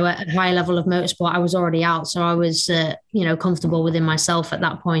 a high level of motorsport, I was already out. So I was, comfortable within myself at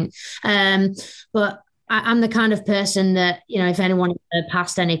that point. But I'm the kind of person that, if anyone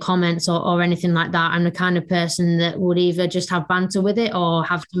passed any comments or anything like that, I'm the kind of person that would either just have banter with it or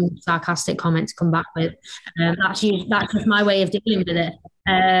have some sarcastic comments to come back with. That's just my way of dealing with it.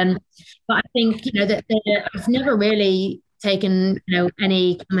 But I think, that I've never really taken,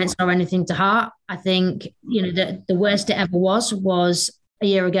 any comments or anything to heart. I think, the worst it ever was a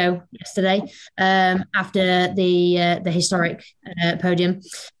year ago yesterday, after the historic podium.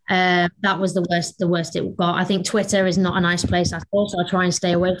 That was the worst it got. I think Twitter is not a nice place at all, so I try and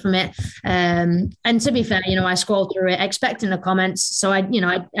stay away from it. And to be fair, I scrolled through it expecting the comments, so I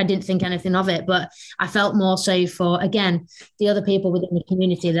didn't think anything of it, but I felt more so for, again, the other people within the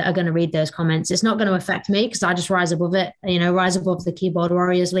community that are going to read those comments. It's not going to affect me because I just rise above it, rise above the keyboard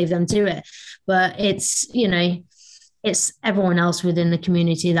warriors, leave them to it. But it's it's everyone else within the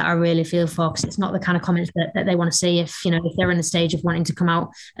community that I really feel for, because it's not the kind of comments that they want to see. If they're in the stage of wanting to come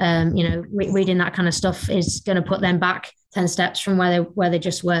out, reading that kind of stuff is going to put them back 10 steps from where they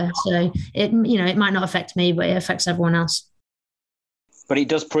just were. So it might not affect me, but it affects everyone else. But it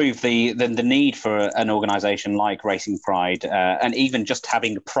does prove the need for an organisation like Racing Pride, and even just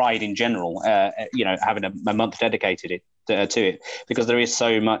having Pride in general, having a month dedicated to it, because there is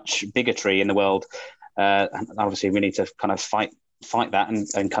so much bigotry in the world. And obviously we need to kind of fight that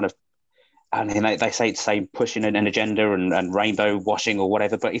and kind of, they say pushing an agenda and rainbow washing or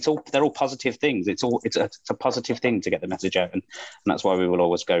whatever, but they're all positive things. It's a positive thing to get the message out, and that's why we will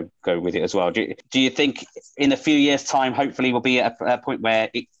always go with it as well. Do you think in a few years' time, hopefully, we'll be at a point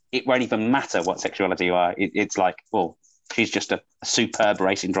where it won't even matter what sexuality you are? It's like, well, she's just a superb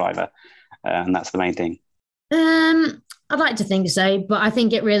racing driver, and that's the main thing. I'd like to think so, but I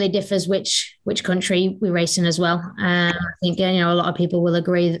think it really differs which country we race in as well. I think a lot of people will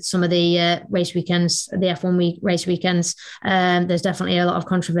agree that some of the race weekends, the F1 race weekends, there's definitely a lot of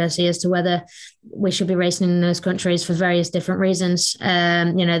controversy as to whether we should be racing in those countries for various different reasons.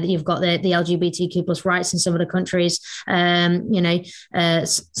 That you've got the LGBTQ plus rights in some of the countries. Some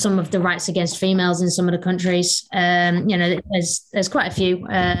of the rights against females in some of the countries. There's quite a few.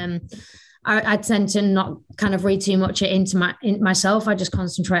 I tend to not kind of read too much into myself. I just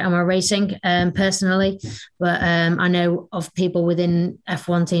concentrate on my racing personally. But I know of people within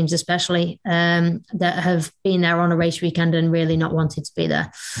F1 teams, especially, that have been there on a race weekend and really not wanted to be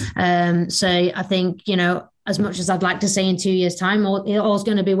there. So I think, as much as I'd like to say in 2 years' time, all's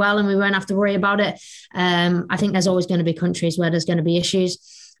going to be well and we won't have to worry about it, I think there's always going to be countries where there's going to be issues.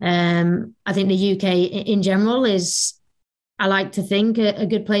 I think the UK in general is, I like to think, a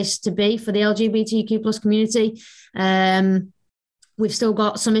good place to be for the LGBTQ plus community. We've still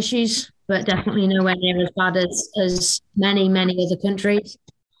got some issues, but definitely nowhere near as bad as many other countries.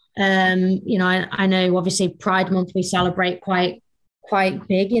 I know obviously Pride Month we celebrate quite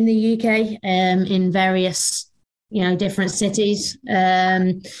big in the UK, in various different cities,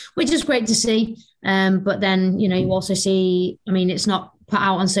 which is great to see. But then you also see, it's not put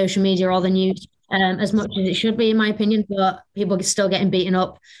out on social media or the news as much as it should be, in my opinion, but people are still getting beaten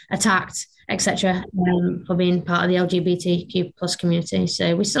up, attacked, etc., for being part of the LGBTQ plus community.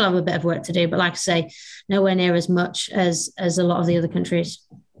 So we still have a bit of work to do, but like I say, nowhere near as much as a lot of the other countries.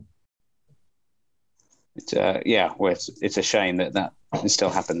 It's a shame that it still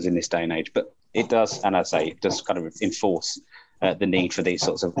happens in this day and age, but it does, and I say it does kind of enforce the need for these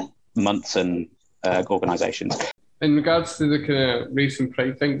sorts of months and organisations. In regards to the kind of Racing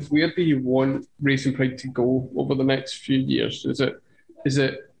Pride things, where do you want Racing Pride to go over the next few years? Is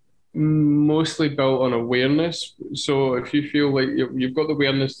it mostly built on awareness? So if you feel like you've got the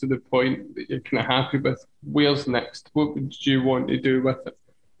awareness to the point that you're kind of happy with, where's next? What would you want to do with it?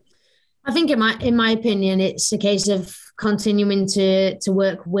 I think in my opinion, it's a case of continuing to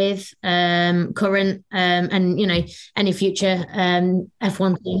work with current and any future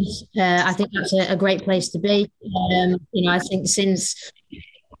F1 teams. I think that's a great place to be. I think since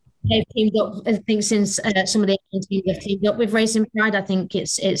they've teamed up, since some of the teams have teamed up with Racing Pride, I think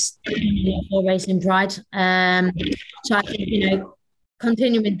it's for Racing Pride. So I think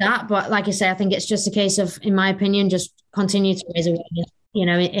continuing that, but like I say, I think it's just a case of, in my opinion, just continue to raise awareness. In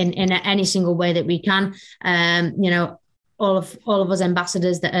any single way that we can. All of us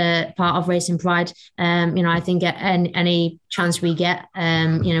ambassadors that are part of Racing Pride, I think at any chance we get,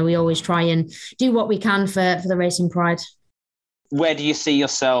 we always try and do what we can for the Racing Pride. Where do you see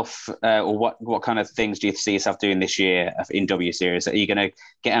yourself, or what kind of things do you see yourself doing this year in W Series? Are you going to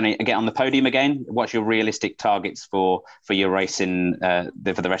get on the podium again? What's your realistic targets for your racing for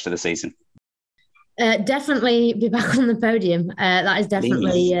the rest of the season? Definitely be back on the podium. That is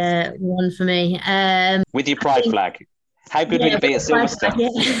definitely one for me. With your pride flag. How good would it be at Silverstone?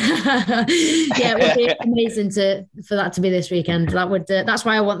 Yeah, it would be amazing for that to be this weekend. That would. That's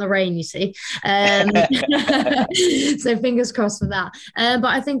why I want the rain. You see, so fingers crossed for that. But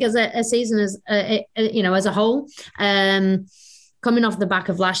I think as a season, as as a whole, coming off the back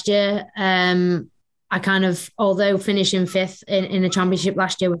of last year, I kind of, although finishing fifth in the championship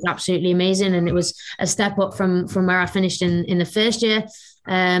last year was absolutely amazing, and it was a step up from where I finished in the first year.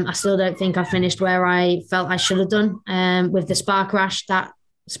 I still don't think I finished where I felt I should have done. With the Spa crash, that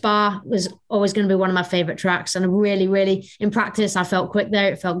Spa was always going to be one of my favourite tracks, and really, really in practice I felt quick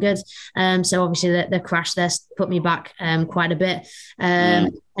there. It felt good. So obviously the crash there put me back quite a bit.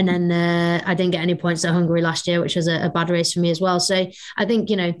 And then I didn't get any points at Hungary last year, which was a bad race for me as well. So I think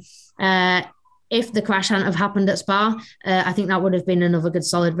if the crash hadn't have happened at Spa, I think that would have been another good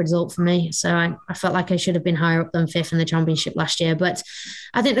solid result for me. So I felt like I should have been higher up than fifth in the championship last year. But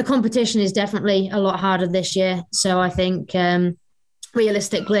I think the competition is definitely a lot harder this year. So I think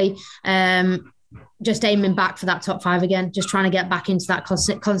realistically, just aiming back for that top five again, just trying to get back into that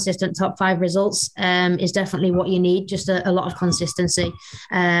consistent top five results is definitely what you need, just a lot of consistency,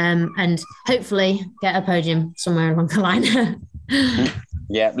 and hopefully get a podium somewhere along the line.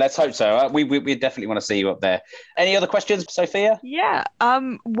 Yeah, let's hope so. We definitely want to see you up there. Any other questions, Sophia? Yeah.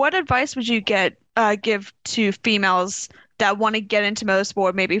 What advice would you give to females that want to get into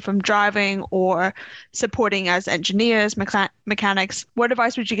motorsport, maybe from driving or supporting as engineers, mechanics? What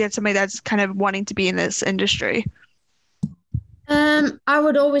advice would you give somebody that's kind of wanting to be in this industry? I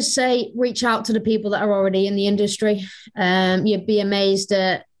would always say reach out to the people that are already in the industry. You'd be amazed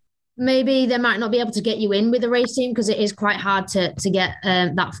at maybe they might not be able to get you in with a race team, because it is quite hard to get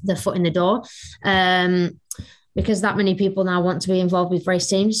the foot in the door, because that many people now want to be involved with race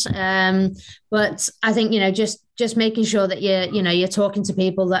teams. But I think, just making sure that you're talking to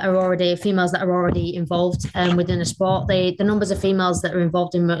people that are already females that are already involved within the sport. The numbers of females that are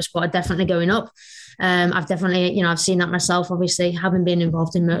involved in motorsport are definitely going up. I've definitely, I've seen that myself, obviously, having been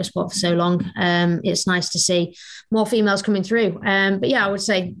involved in motorsport for so long. It's nice to see more females coming through. But yeah, I would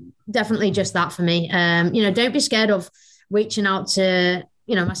say definitely just that for me. Don't be scared of reaching out to,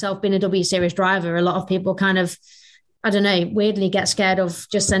 myself being a W Series driver. A lot of people kind of, I don't know, weirdly get scared of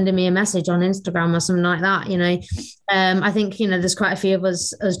just sending me a message on Instagram or something like that. I think, there's quite a few of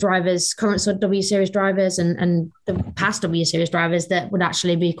us as drivers, current W Series drivers and the past W Series drivers that would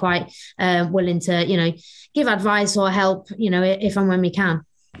actually be quite willing to, give advice or help, if and when we can.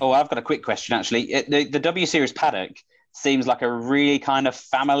 Oh, I've got a quick question, actually. The W Series paddock seems like a really kind of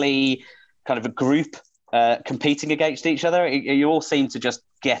family kind of a group competing against each other. You all seem to just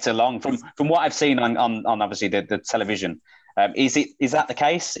get along from what I've seen on obviously the television. Is that the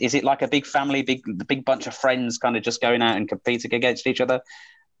case? Is it like a big family, big bunch of friends kind of just going out and competing against each other?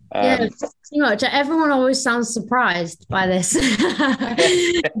 Yeah, pretty much. Everyone always sounds surprised by this. I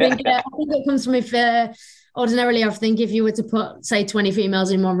think it comes from ordinarily, I think if you were to put, say, 20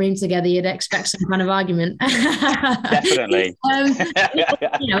 females in one room together, you'd expect some kind of argument. Definitely.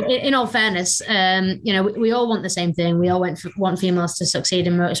 In all fairness, we all want the same thing. We all want females to succeed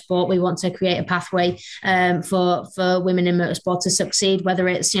in motorsport. We want to create a pathway for women in motorsport to succeed, whether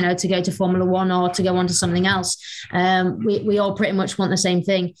it's, to go to Formula One or to go on to something else. We all pretty much want the same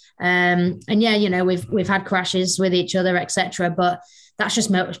thing. And yeah, we've had crashes with each other, etc. But that's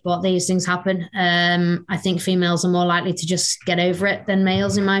just motorsport. These things happen. I think females are more likely to just get over it than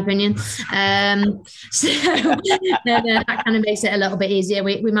males, in my opinion. So that kind of makes it a little bit easier.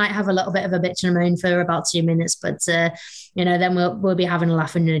 We might have a little bit of a bitch and a moan for about 2 minutes, but then we'll be having a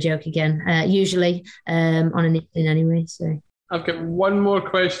laugh and a joke again. Usually on an evening anyway. So I've got one more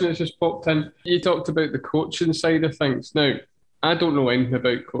question that's just popped in. You talked about the coaching side of things. Now, I don't know anything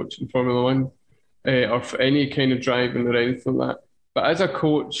about coaching Formula One or for any kind of driving or anything like that. But as a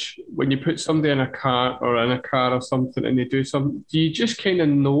coach, when you put somebody in a car or something and they do something, do you just kind of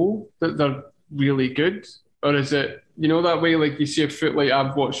know that they're really good? Or is it, that way, like you see like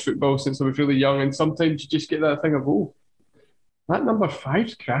I've watched football since I was really young, and sometimes you just get that thing of, oh, that number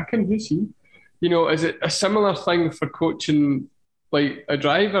 5's cracking, who's he? Is it a similar thing for coaching like a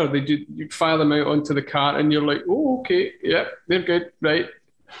driver? You fire them out onto the car and you're like, oh, okay, yeah, they're good, right?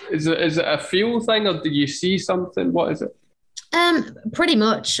 Is it a feel thing, or do you see something? What is it? Pretty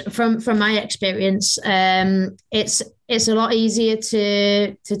much from my experience, it's a lot easier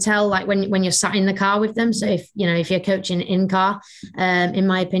to tell, like when you're sat in the car with them. So if you're coaching in car, in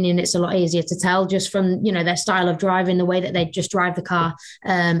my opinion, it's a lot easier to tell just from their style of driving, the way that they just drive the car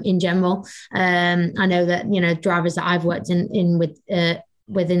in general. I know that drivers that I've worked in with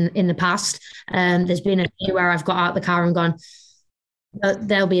in the past, there's been a few where I've got out the car and gone,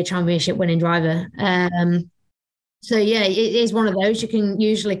 they'll be a championship winning driver. So yeah, it is one of those you can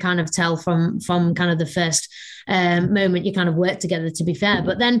usually kind of tell from kind of the first moment you kind of work together, to be fair.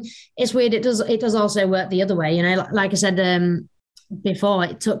 But then it's weird. It does also work the other way. You know, like I said before,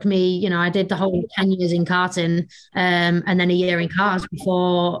 it took me, you know, I did the whole 10 years in karting and then a year in cars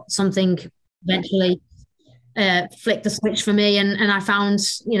before something eventually flicked the switch for me, and I found,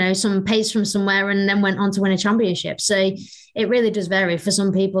 you know, some pace from somewhere and then went on to win a championship. So it really does vary. For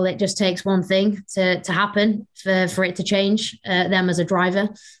some people, it just takes one thing to happen for it to change them as a driver,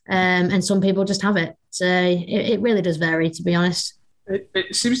 and some people just have it. So it really does vary, to be honest.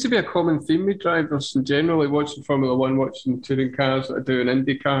 It seems to be a common theme with drivers in general, like watching Formula One, watching touring cars that are doing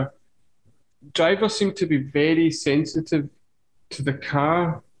IndyCar. Drivers seem to be very sensitive to the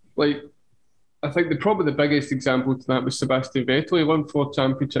car. Like, I think probably the biggest example to that was Sebastian Vettel. He won 4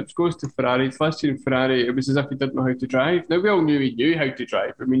 championships, goes to Ferrari. His last year in Ferrari, it was as if he didn't know how to drive. Now, we all knew he knew how to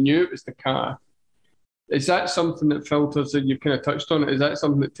drive, but we knew it was the car. Is that something that filters, and you've kind of touched on it, is that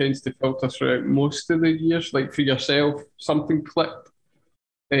something that tends to filter throughout most of the years? Like for yourself, something clicked?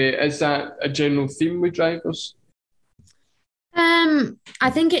 Is that a general theme with drivers? I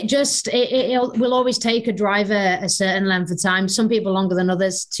think it will always take a driver a certain length of time, some people longer than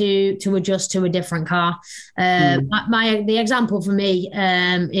others, to adjust to a different car. The example for me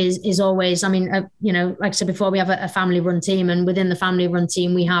is always, I mean, you know, like I said before, we have a family run team, and within the family run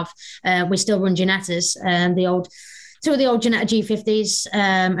team we still run Ginettas, two of the old Ginetta G50s,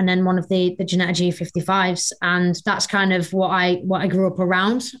 and then one of the Ginetta G55s, and that's kind of what I grew up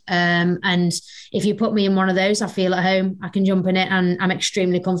around. And if you put me in one of those, I feel at home. I can jump in it, and I'm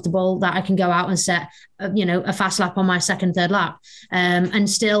extremely comfortable that I can go out and set, a fast lap on my second, third lap, and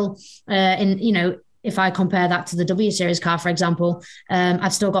still, if I compare that to the W Series car, for example,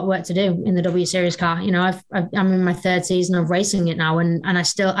 I've still got work to do in the W Series car. You know, I'm in my third season of racing it now, and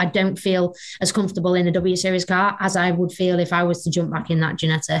I don't feel as comfortable in the W Series car as I would feel if I was to jump back in that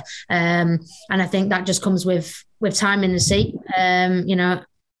Ginetta. And I think that just comes with time in the seat.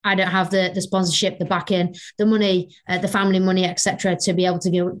 I don't have the sponsorship, the backing, the money, the family money, etc., to be able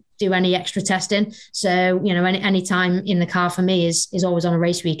to do any extra testing. So, you know, any time in the car for me is always on a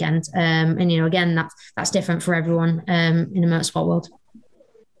race weekend. And, you know, again, that's different for everyone in the motorsport world.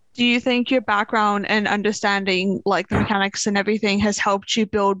 Do you think your background and understanding like the mechanics and everything has helped you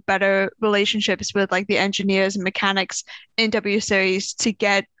build better relationships with like the engineers and mechanics in W Series to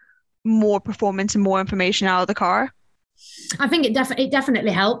get more performance and more information out of the car? I think it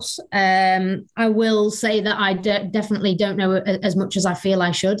definitely helps. I will say that I definitely don't know as much as I feel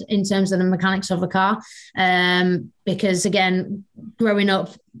I should in terms of the mechanics of a car. Because again, growing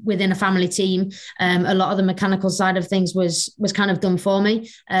up within a family team, a lot of the mechanical side of things was kind of done for me,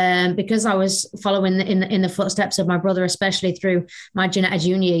 because I was following in the footsteps of my brother, especially through my Ginetta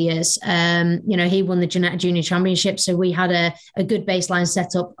Junior years. He won the Ginetta Junior Championship, so we had a good baseline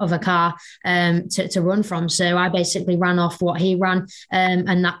setup of a car to run from. So I basically ran off what he ran,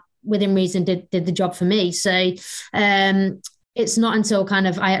 and that within reason did the job for me. So it's not until kind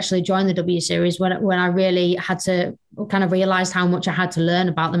of I actually joined the W Series when I really had to kind of realize how much I had to learn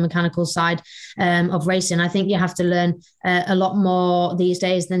about the mechanical side of racing. I think you have to learn a lot more these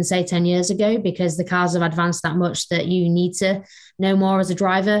days than say 10 years ago, because the cars have advanced that much that you need to know more as a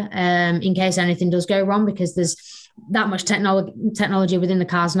driver in case anything does go wrong, because there's that much technology within the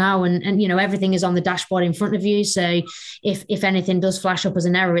cars now, and you know, everything is on the dashboard in front of you. So if anything does flash up as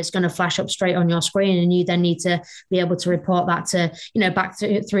an error, it's going to flash up straight on your screen, and you then need to be able to report that to, you know, back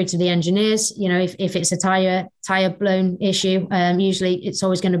through to the engineers. You know, if it's a tire blown issue, usually it's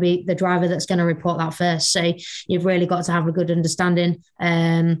always going to be the driver that's going to report that first. So you've really got to have a good understanding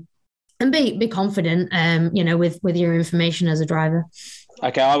and be confident, with your information as a driver.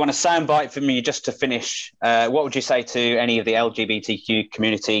 Okay, I want a soundbite from you just to finish. What would you say to any of the LGBTQ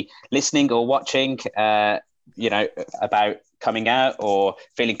community listening or watching, about coming out or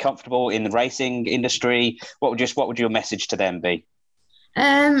feeling comfortable in the racing industry? What would your message to them be?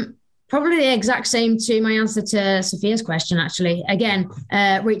 Probably the exact same to my answer to Sophia's question, actually. Again,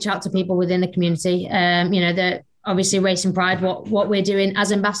 reach out to people within the community. Obviously Racing Pride, what we're doing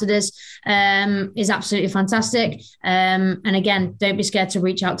as ambassadors is absolutely fantastic. And again, don't be scared to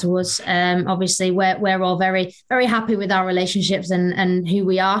reach out to us. Obviously, we're all very, very happy with our relationships and who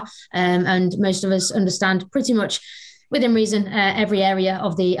we are. And most of us understand pretty much within reason every area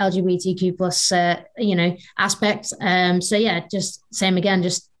of the LGBTQ plus, aspect. So yeah, just same again,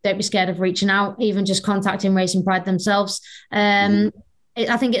 just don't be scared of reaching out, even just contacting Racing Pride themselves. I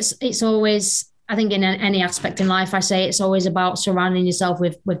think it's always, I think in any aspect in life, I say it's always about surrounding yourself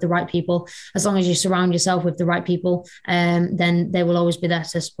with the right people. As long as you surround yourself with the right people, then they will always be there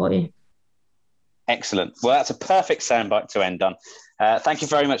to support you. Excellent. Well, that's a perfect soundbite to end on. Thank you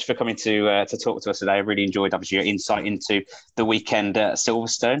very much for coming to talk to us today. I really enjoyed, obviously, your insight into the weekend at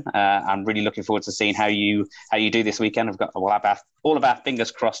Silverstone. I'm really looking forward to seeing how you do this weekend. We'll have all of our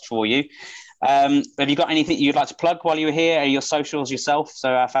fingers crossed for you. Have you got anything you'd like to plug while you're here? Are your socials yourself,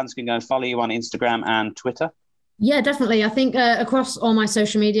 so our fans can go and follow you on Instagram and Twitter? Yeah, definitely. I think across all my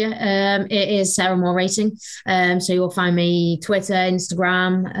social media, it is Sarah Moore Racing. So you'll find me Twitter,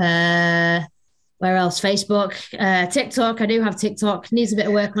 Instagram, where else? Facebook, TikTok. I do have TikTok. Needs a bit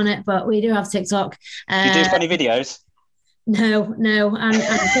of work on it, but we do have TikTok. You do funny videos? No. I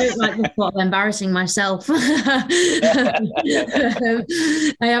don't like the thought of embarrassing myself. I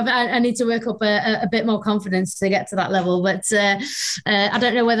need to work up a bit more confidence to get to that level, but I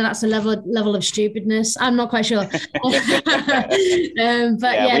don't know whether that's a level of stupidness. I'm not quite sure. But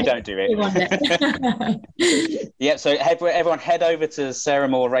yeah, we don't do it. Yeah, so everyone head over to Sarah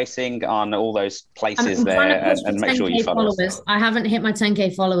Moore Racing on all those places there and make sure you follow us. I haven't hit my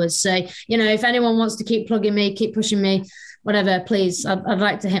 10K followers, so if anyone wants to keep plugging me, keep pushing me, whatever, please. I'd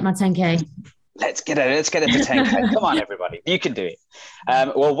like to hit my 10K. Let's get it to 10K. Come on, everybody. You can do it.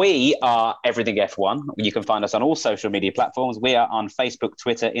 Well, we are Everything F1. You can find us on all social media platforms. We are on Facebook,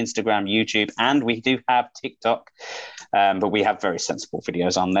 Twitter, Instagram, YouTube, and we do have TikTok. But we have very sensible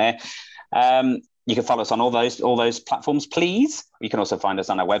videos on there. You can follow us on all those platforms, please. You can also find us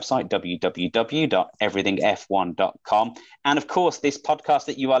on our website, www.everythingf1.com. And of course, this podcast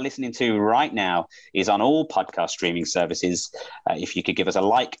that you are listening to right now is on all podcast streaming services. If you could give us a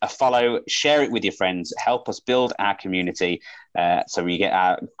like, a follow, share it with your friends, help us build our community so we get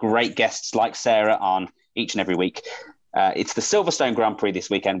our great guests like Sarah on each and every week. It's the Silverstone Grand Prix this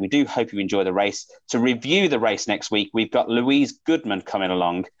weekend. We do hope you enjoy the race. To review the race next week, we've got Louise Goodman coming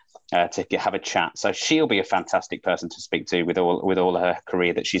along to have a chat. So she'll be a fantastic person to speak to with all her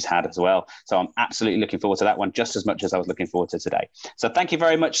career that she's had as well. So I'm absolutely looking forward to that one just as much as I was looking forward to today. So thank you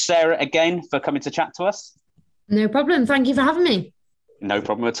very much, Sarah, again, for coming to chat to us. No problem. Thank you for having me. No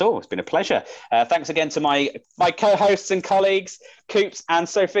problem at all. It's been a pleasure. Thanks again to my co-hosts and colleagues, Coops and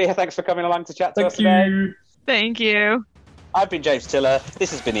Sophia. Thanks for coming along to chat to us today. Thank you. I've been James Tiller.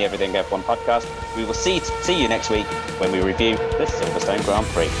 This has been the Everything F1 podcast. We will see you next week when we review the Silverstone Grand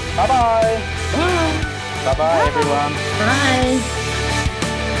Prix. Bye-bye. Bye. Bye-bye, everyone. Bye.